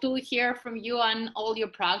 I hope to hear from you on all your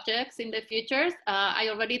projects in the future. I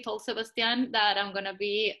already told Sebastian that I'm going to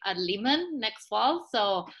be at Lehman next fall,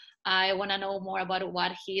 so I want to know more about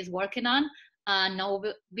what he is working on. Now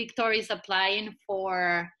Viktor is applying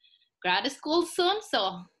for grad school soon,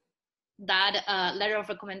 so that letter of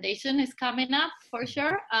recommendation is coming up for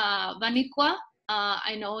sure. Vaniqua,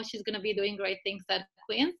 I know she's going to be doing great things at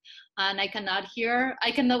Queens, and I cannot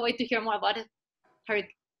wait to hear more about her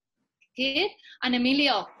kid. And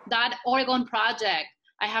Emilio, that Oregon project,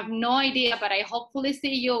 I have no idea, but I hopefully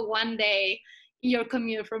see you one day in your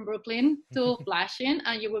commute from Brooklyn to Flushing,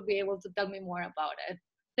 and you will be able to tell me more about it.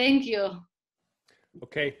 Thank you.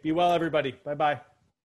 Okay, be well, everybody. Bye-bye.